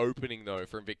be the opening though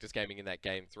for Invictus Gaming in that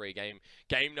game 3.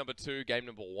 Game number 2, game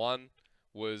number 1.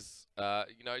 was,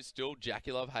 you know, still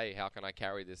Jackie Love, hey, how can I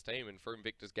carry this team? And for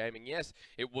Invictus Gaming, yes,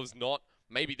 it was not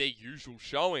maybe their usual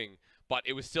showing, but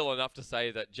it was still enough to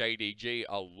say that JDG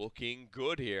are looking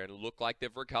good here and look like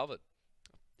they've recovered.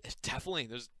 Definitely.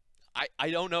 I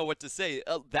don't know what to say.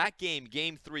 That game,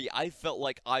 Game 3, I felt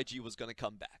like IG was going to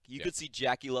come back. You could see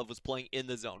Jackie Love was playing in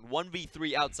the zone.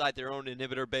 1v3 outside their own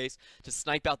inhibitor base to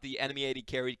snipe out the enemy AD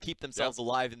carry, keep themselves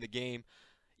alive in the game.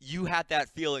 You had that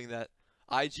feeling that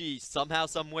IG, somehow,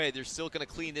 some way, they're still going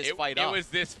to clean this fight up. It was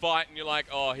this fight, and you're like,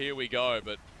 oh, here we go,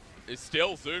 but it's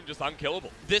still Zoom just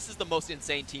unkillable. This is the most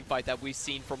insane team fight that we've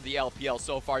seen from the LPL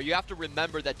so far. You have to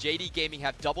remember that JD Gaming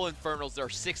have double Infernals. They're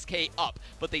 6K up,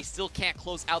 but they still can't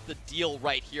close out the deal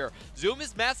right here. Zoom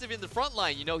is massive in the front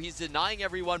line. You know, he's denying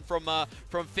everyone from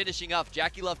finishing up.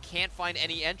 Jackie Love can't find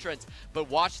any entrance, but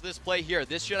watch this play here.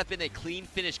 This should have been a clean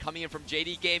finish coming in from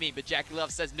JD Gaming, but Jackie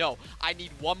Love says, no, I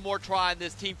need one more try on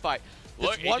this team fight.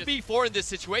 It's 1v4 in this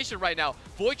situation right now.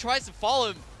 Void tries to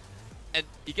follow him, and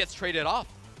he gets traded off.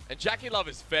 And Jackie Love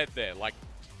is fed there. Like,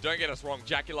 don't get us wrong,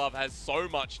 Jackie Love has so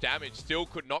much damage, still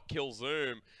could not kill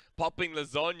Zoom. Popping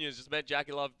lasagnas just meant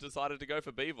Jackie Love decided to go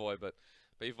for B-Void, but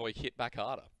B-Void hit back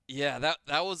harder. Yeah, that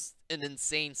was an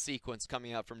insane sequence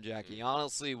coming out from Jackie.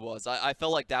 Honestly was. I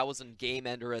felt like that was a game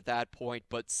ender at that point,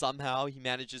 but somehow he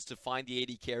manages to find the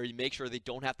AD carry, make sure they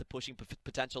don't have the pushing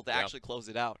potential to actually close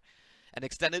it out. And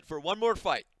extend it for one more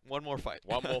fight. One more fight.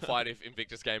 One more fight. If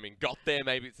Invictus Gaming got there,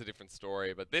 maybe it's a different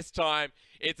story. But this time,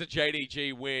 it's a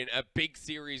JDG win, a big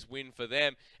series win for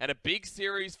them, and a big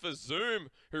series for Zoom,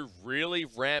 who really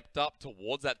ramped up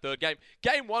towards that third game.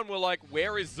 Game 1, we're like,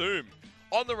 where is Zoom?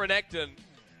 On the Renekton,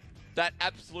 that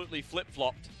absolutely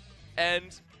flip-flopped.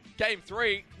 And Game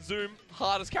 3, Zoom,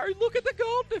 hardest carry. Look at the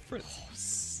gold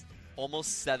difference.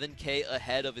 Almost 7K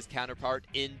ahead of his counterpart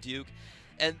in Duke.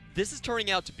 And this is turning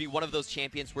out to be one of those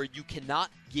champions where you cannot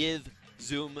give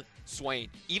Zoom Swain.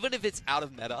 Even if it's out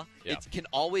of meta, it can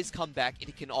always come back and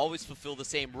it can always fulfill the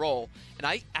same role. And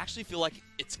I actually feel like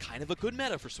it's kind of a good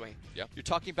meta for Swain. You're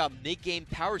talking about mid-game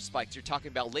power spikes. You're talking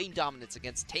about lane dominance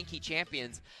against tanky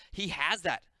champions. He has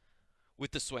that with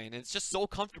the Swain, and it's just so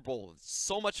comfortable.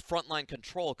 So much frontline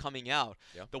control coming out.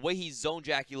 The way he zoned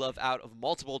Jackie Love out of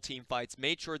multiple team fights,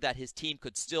 made sure that his team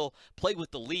could still play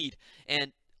with the lead.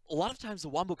 And a lot of times the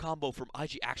wombo combo from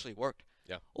IG actually worked.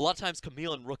 A lot of times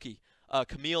Camille and Rookie,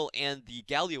 Camille and the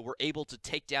Galio were able to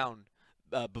take down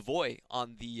Bavoy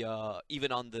on the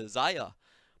even on the Xayah,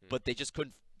 but they just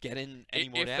couldn't get in any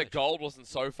more damage. If the gold wasn't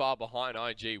so far behind,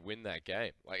 IG win that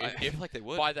game. Like, I feel like they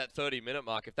would. By that 30-minute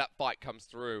mark, if that fight comes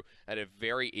through at a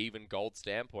very even gold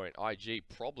standpoint, IG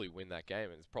probably win that game,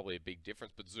 and it's probably a big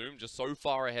difference. But Zoom just so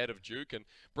far ahead of Duke, and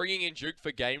bringing in Duke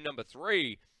for game number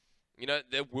 3, you know,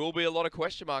 there will be a lot of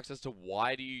question marks as to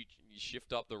why do you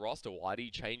shift up the roster? Why do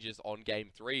you change this on Game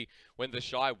 3 when the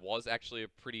Shy was actually a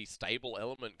pretty stable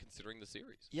element considering the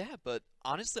series? Yeah, but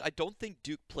honestly, I don't think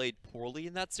Duke played poorly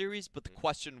in that series, but the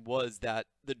question was that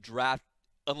the draft,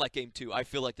 unlike Game 2, I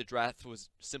feel like the draft was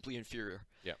simply inferior.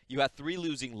 You had 3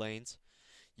 losing lanes.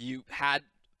 You had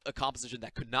a composition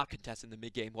that could not contest in the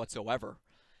mid-game whatsoever.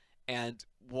 And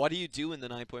what do you do in the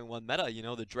 9.1 meta? You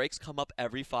know, the Drakes come up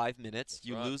every 5 minutes.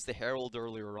 You lose the Herald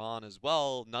earlier on as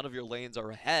well. None of your lanes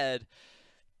are ahead.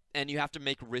 And you have to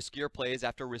make riskier plays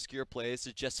after riskier plays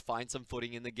to just find some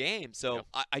footing in the game. So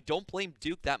I don't blame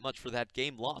Duke that much for that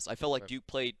game loss. I felt like Duke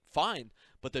played fine,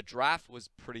 but the draft was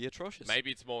pretty atrocious.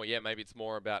 Maybe it's more, maybe it's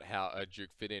more about how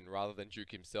Duke fit in rather than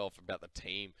Duke himself, about the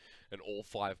team and all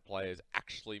 5 players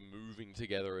actually moving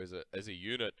together as a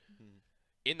unit.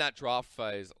 In that draft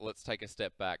phase, let's take a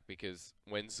step back, because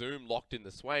when Zoom locked in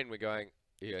the Swain, we're going,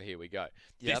 yeah, here we go.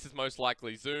 This is most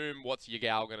likely Zoom. What's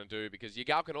Yagao going to do? Because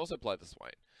Yagao can also play the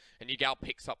Swain, and Yagao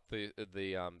picks up the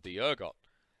Urgot,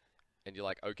 and you're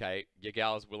like, okay,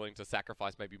 Yagao is willing to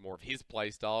sacrifice maybe more of his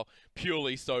playstyle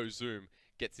purely so Zoom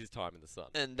gets his time in the sun.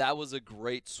 And that was a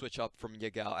great switch up from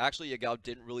Yagao. Actually, Yagao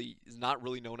is not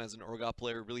really known as an Urgot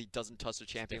player. Really doesn't touch the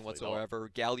champion whatsoever.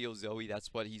 Galio Zoe,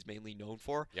 that's what he's mainly known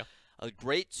for. A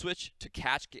great switch to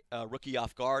catch Rookie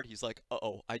off guard. He's like,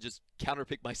 uh-oh, I just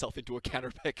counterpicked myself into a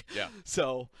counterpick.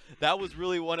 So that was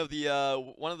really one of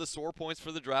the sore points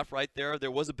for the draft right there.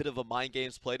 There was a bit of a mind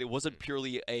games played. It wasn't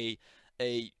purely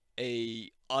a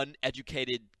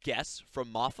uneducated guess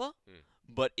from Mafa.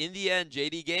 But in the end,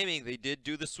 JD Gaming, they did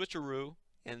do the switcheroo,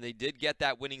 and they did get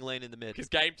that winning lane in the mid. Because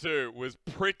Game 2 was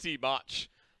pretty much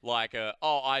like,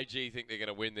 oh, IG think they're going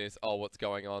to win this. Oh, what's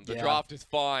going on? The draft is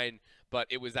fine. But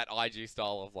it was that IG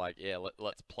style of like, yeah,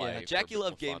 let's play. Yeah, Jackie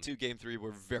Love Game 2, Game 3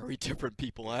 were very different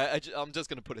people. I'm just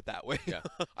going to put it that way. Yeah.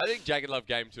 I think Jackie Love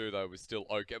Game 2, though, was still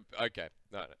okay. Okay.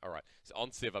 No, all right. So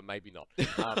on Siva, maybe not.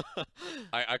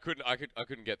 I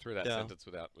couldn't get through that sentence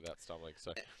without stumbling.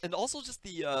 So. And also just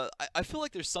the, I feel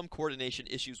like there's some coordination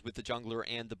issues with the jungler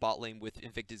and the bot lane with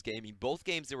Invictus Gaming. Both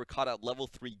games, they were caught out level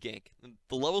 3 gank.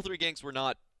 The level 3 ganks were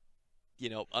not, you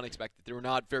know, unexpected. They were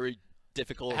not very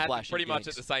difficult flashing pretty much ganks.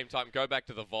 at the same time. Go back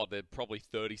to the VOD, they're probably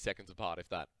 30 seconds apart, if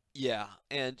that. Yeah,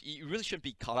 and you really shouldn't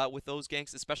be caught out with those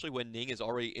ganks, especially when Ning is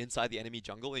already inside the enemy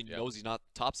jungle and knows he's not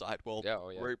topside. Well,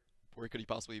 where could he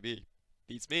possibly be?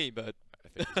 Beats me, but I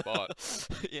think he's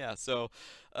bot. yeah, so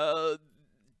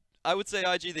I would say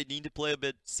IG, they need to play a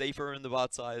bit safer in the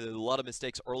bot side. There's a lot of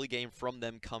mistakes early game from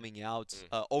them coming out.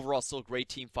 Overall, still a great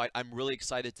team fight. I'm really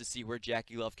excited to see where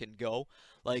Jackie Love can go.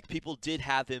 Like, people did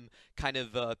have him kind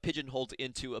of pigeonholed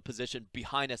into a position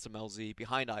behind SMLZ,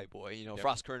 behind iBoy. You know,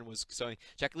 Frost Current was saying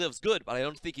Jackie Love's good, but I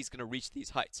don't think he's going to reach these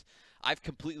heights. I've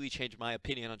completely changed my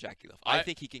opinion on Jackie Love. I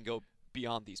think he can go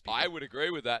beyond these people. I would agree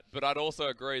with that, but I'd also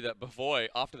agree that before,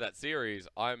 after that series,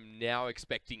 I'm now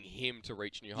expecting him to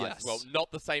reach new heights. Well,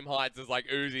 not the same heights as like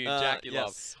Uzi and Jackie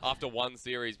Love after one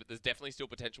series, but there's definitely still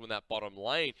potential in that bottom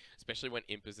lane, especially when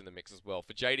Imp is in the mix as well.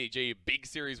 For JDG, big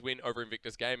series win over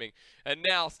Invictus Gaming, and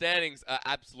now standings are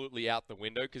absolutely out the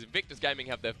window because Invictus Gaming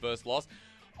have their first loss.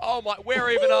 Oh my, where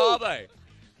even are they?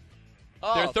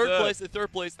 Oh, they're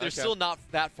third place. They're still not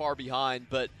that far behind,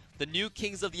 but the new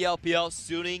kings of the LPL,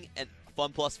 Suning and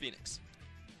Fun Plus Phoenix.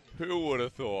 Who would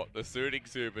have thought the Suning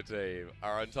Super Team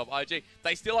are on top? IG,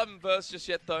 they still haven't versed just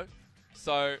yet, though.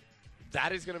 So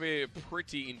that is going to be a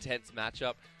pretty intense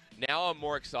matchup. Now I'm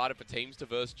more excited for teams to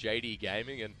verse JD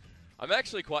Gaming, and I'm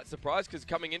actually quite surprised because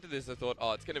coming into this, I thought,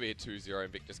 oh, it's going to be a 2-0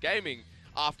 Invictus Gaming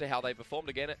after how they performed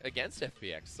again against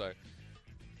FPX. So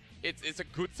it's a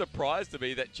good surprise to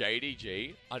me that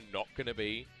JDG are not going to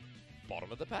be bottom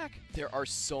of the pack. There are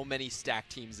so many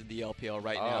stacked teams in the LPL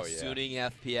right now. Suning,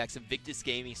 FPX, Invictus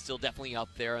Gaming still definitely up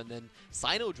there. And then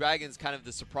Sino Dragon's kind of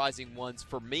the surprising ones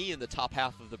for me in the top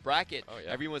half of the bracket.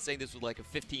 Everyone's saying this was like a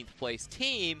 15th place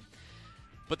team.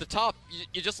 But the top,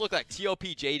 you just look like TOP,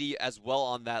 JD as well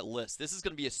on that list. This is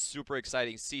going to be a super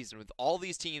exciting season with all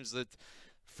these teams that,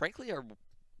 frankly, are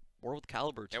world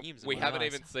caliber teams. We haven't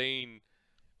even seen...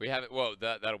 well,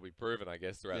 that'll be proven, I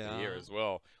guess, throughout the year as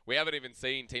well. We haven't even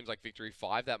seen teams like Victory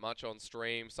 5 that much on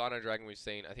stream. Sino Dragon we've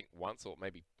seen, I think, once or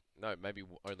maybe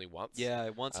only once. Yeah,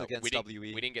 once against WE.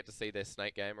 We didn't get to see their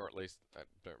Snake game, or at least, I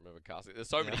don't remember casting. There's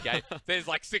so many games. There's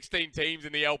like 16 teams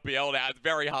in the LPL now. It's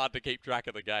very hard to keep track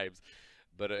of the games.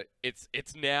 But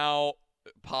it's now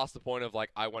past the point of, like,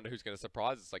 I wonder who's going to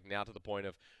surprise us. Like, now to the point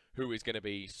of who is going to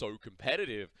be so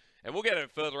competitive. And we'll get a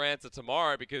further answer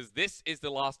tomorrow because this is the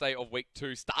last day of Week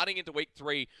 2. Starting into Week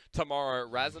 3 tomorrow,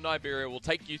 Raz and Iberia will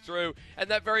take you through. And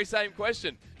that very same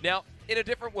question. Now, in a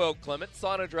different world, Clement,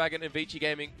 Sino Dragon and Vici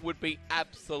Gaming would be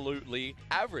absolutely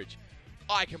average.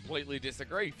 I completely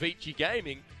disagree. Vici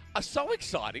Gaming are so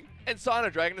exciting, and Sino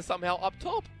Dragon is somehow up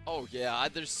top. Oh, yeah.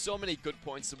 There's so many good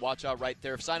points to watch out right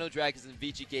there. If Sino Dragon and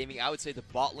Vici Gaming, I would say the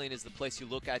bot lane is the place you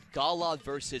look at. Galad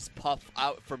versus Puff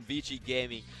out from Vici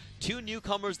Gaming. Two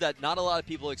newcomers that not a lot of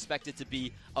people expected to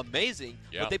be amazing,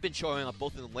 but they've been showing up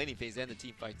both in the laning phase and the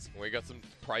team fights. We got some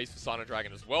praise for Sino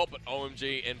Dragon as well, but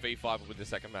OMG and V5 with the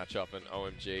second matchup, and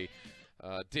OMG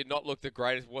did not look the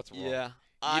greatest. What's wrong? Yeah.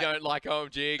 You don't like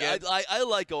OMG again? I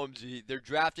like OMG. Their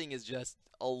drafting is just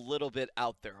a little bit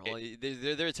out there.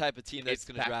 They're the type of team that's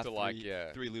going to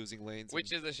draft three losing lanes.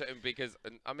 Which is a shame because,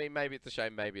 I mean, maybe it's a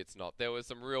shame, maybe it's not. There was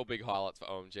some real big highlights for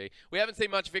OMG. We haven't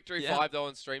seen much Victory 5, though,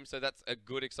 on stream, so that's a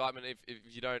good excitement. If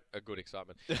you don't... A good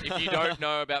excitement. If you don't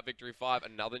know about Victory 5,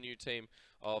 another new team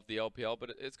of the LPL, but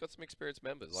it's got some experienced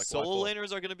members. Like Solo laners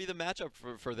are going to be the matchup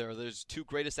for there. There's two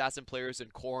great assassin players in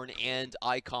Korn and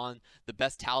Icon, the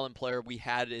best talent player we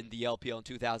had in the LPL in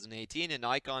 2018, and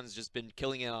Icon's just been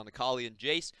killing it on Akali and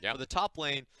Jace. For the top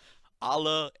lane,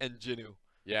 Ala and Jinnu.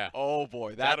 Yeah. Oh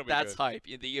boy, that's hype.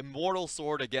 The immortal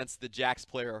sword against the Jax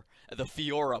player, the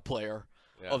Fiora player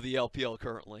of the LPL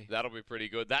currently. That'll be pretty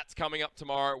good. That's coming up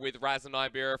tomorrow with Raz and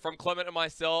Iberia. From Clement and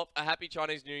myself, a happy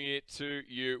Chinese New Year to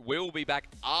you. We'll be back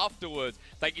afterwards.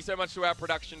 Thank you so much to our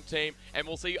production team, and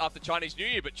we'll see you after Chinese New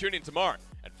Year, but tune in tomorrow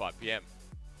at 5 p.m.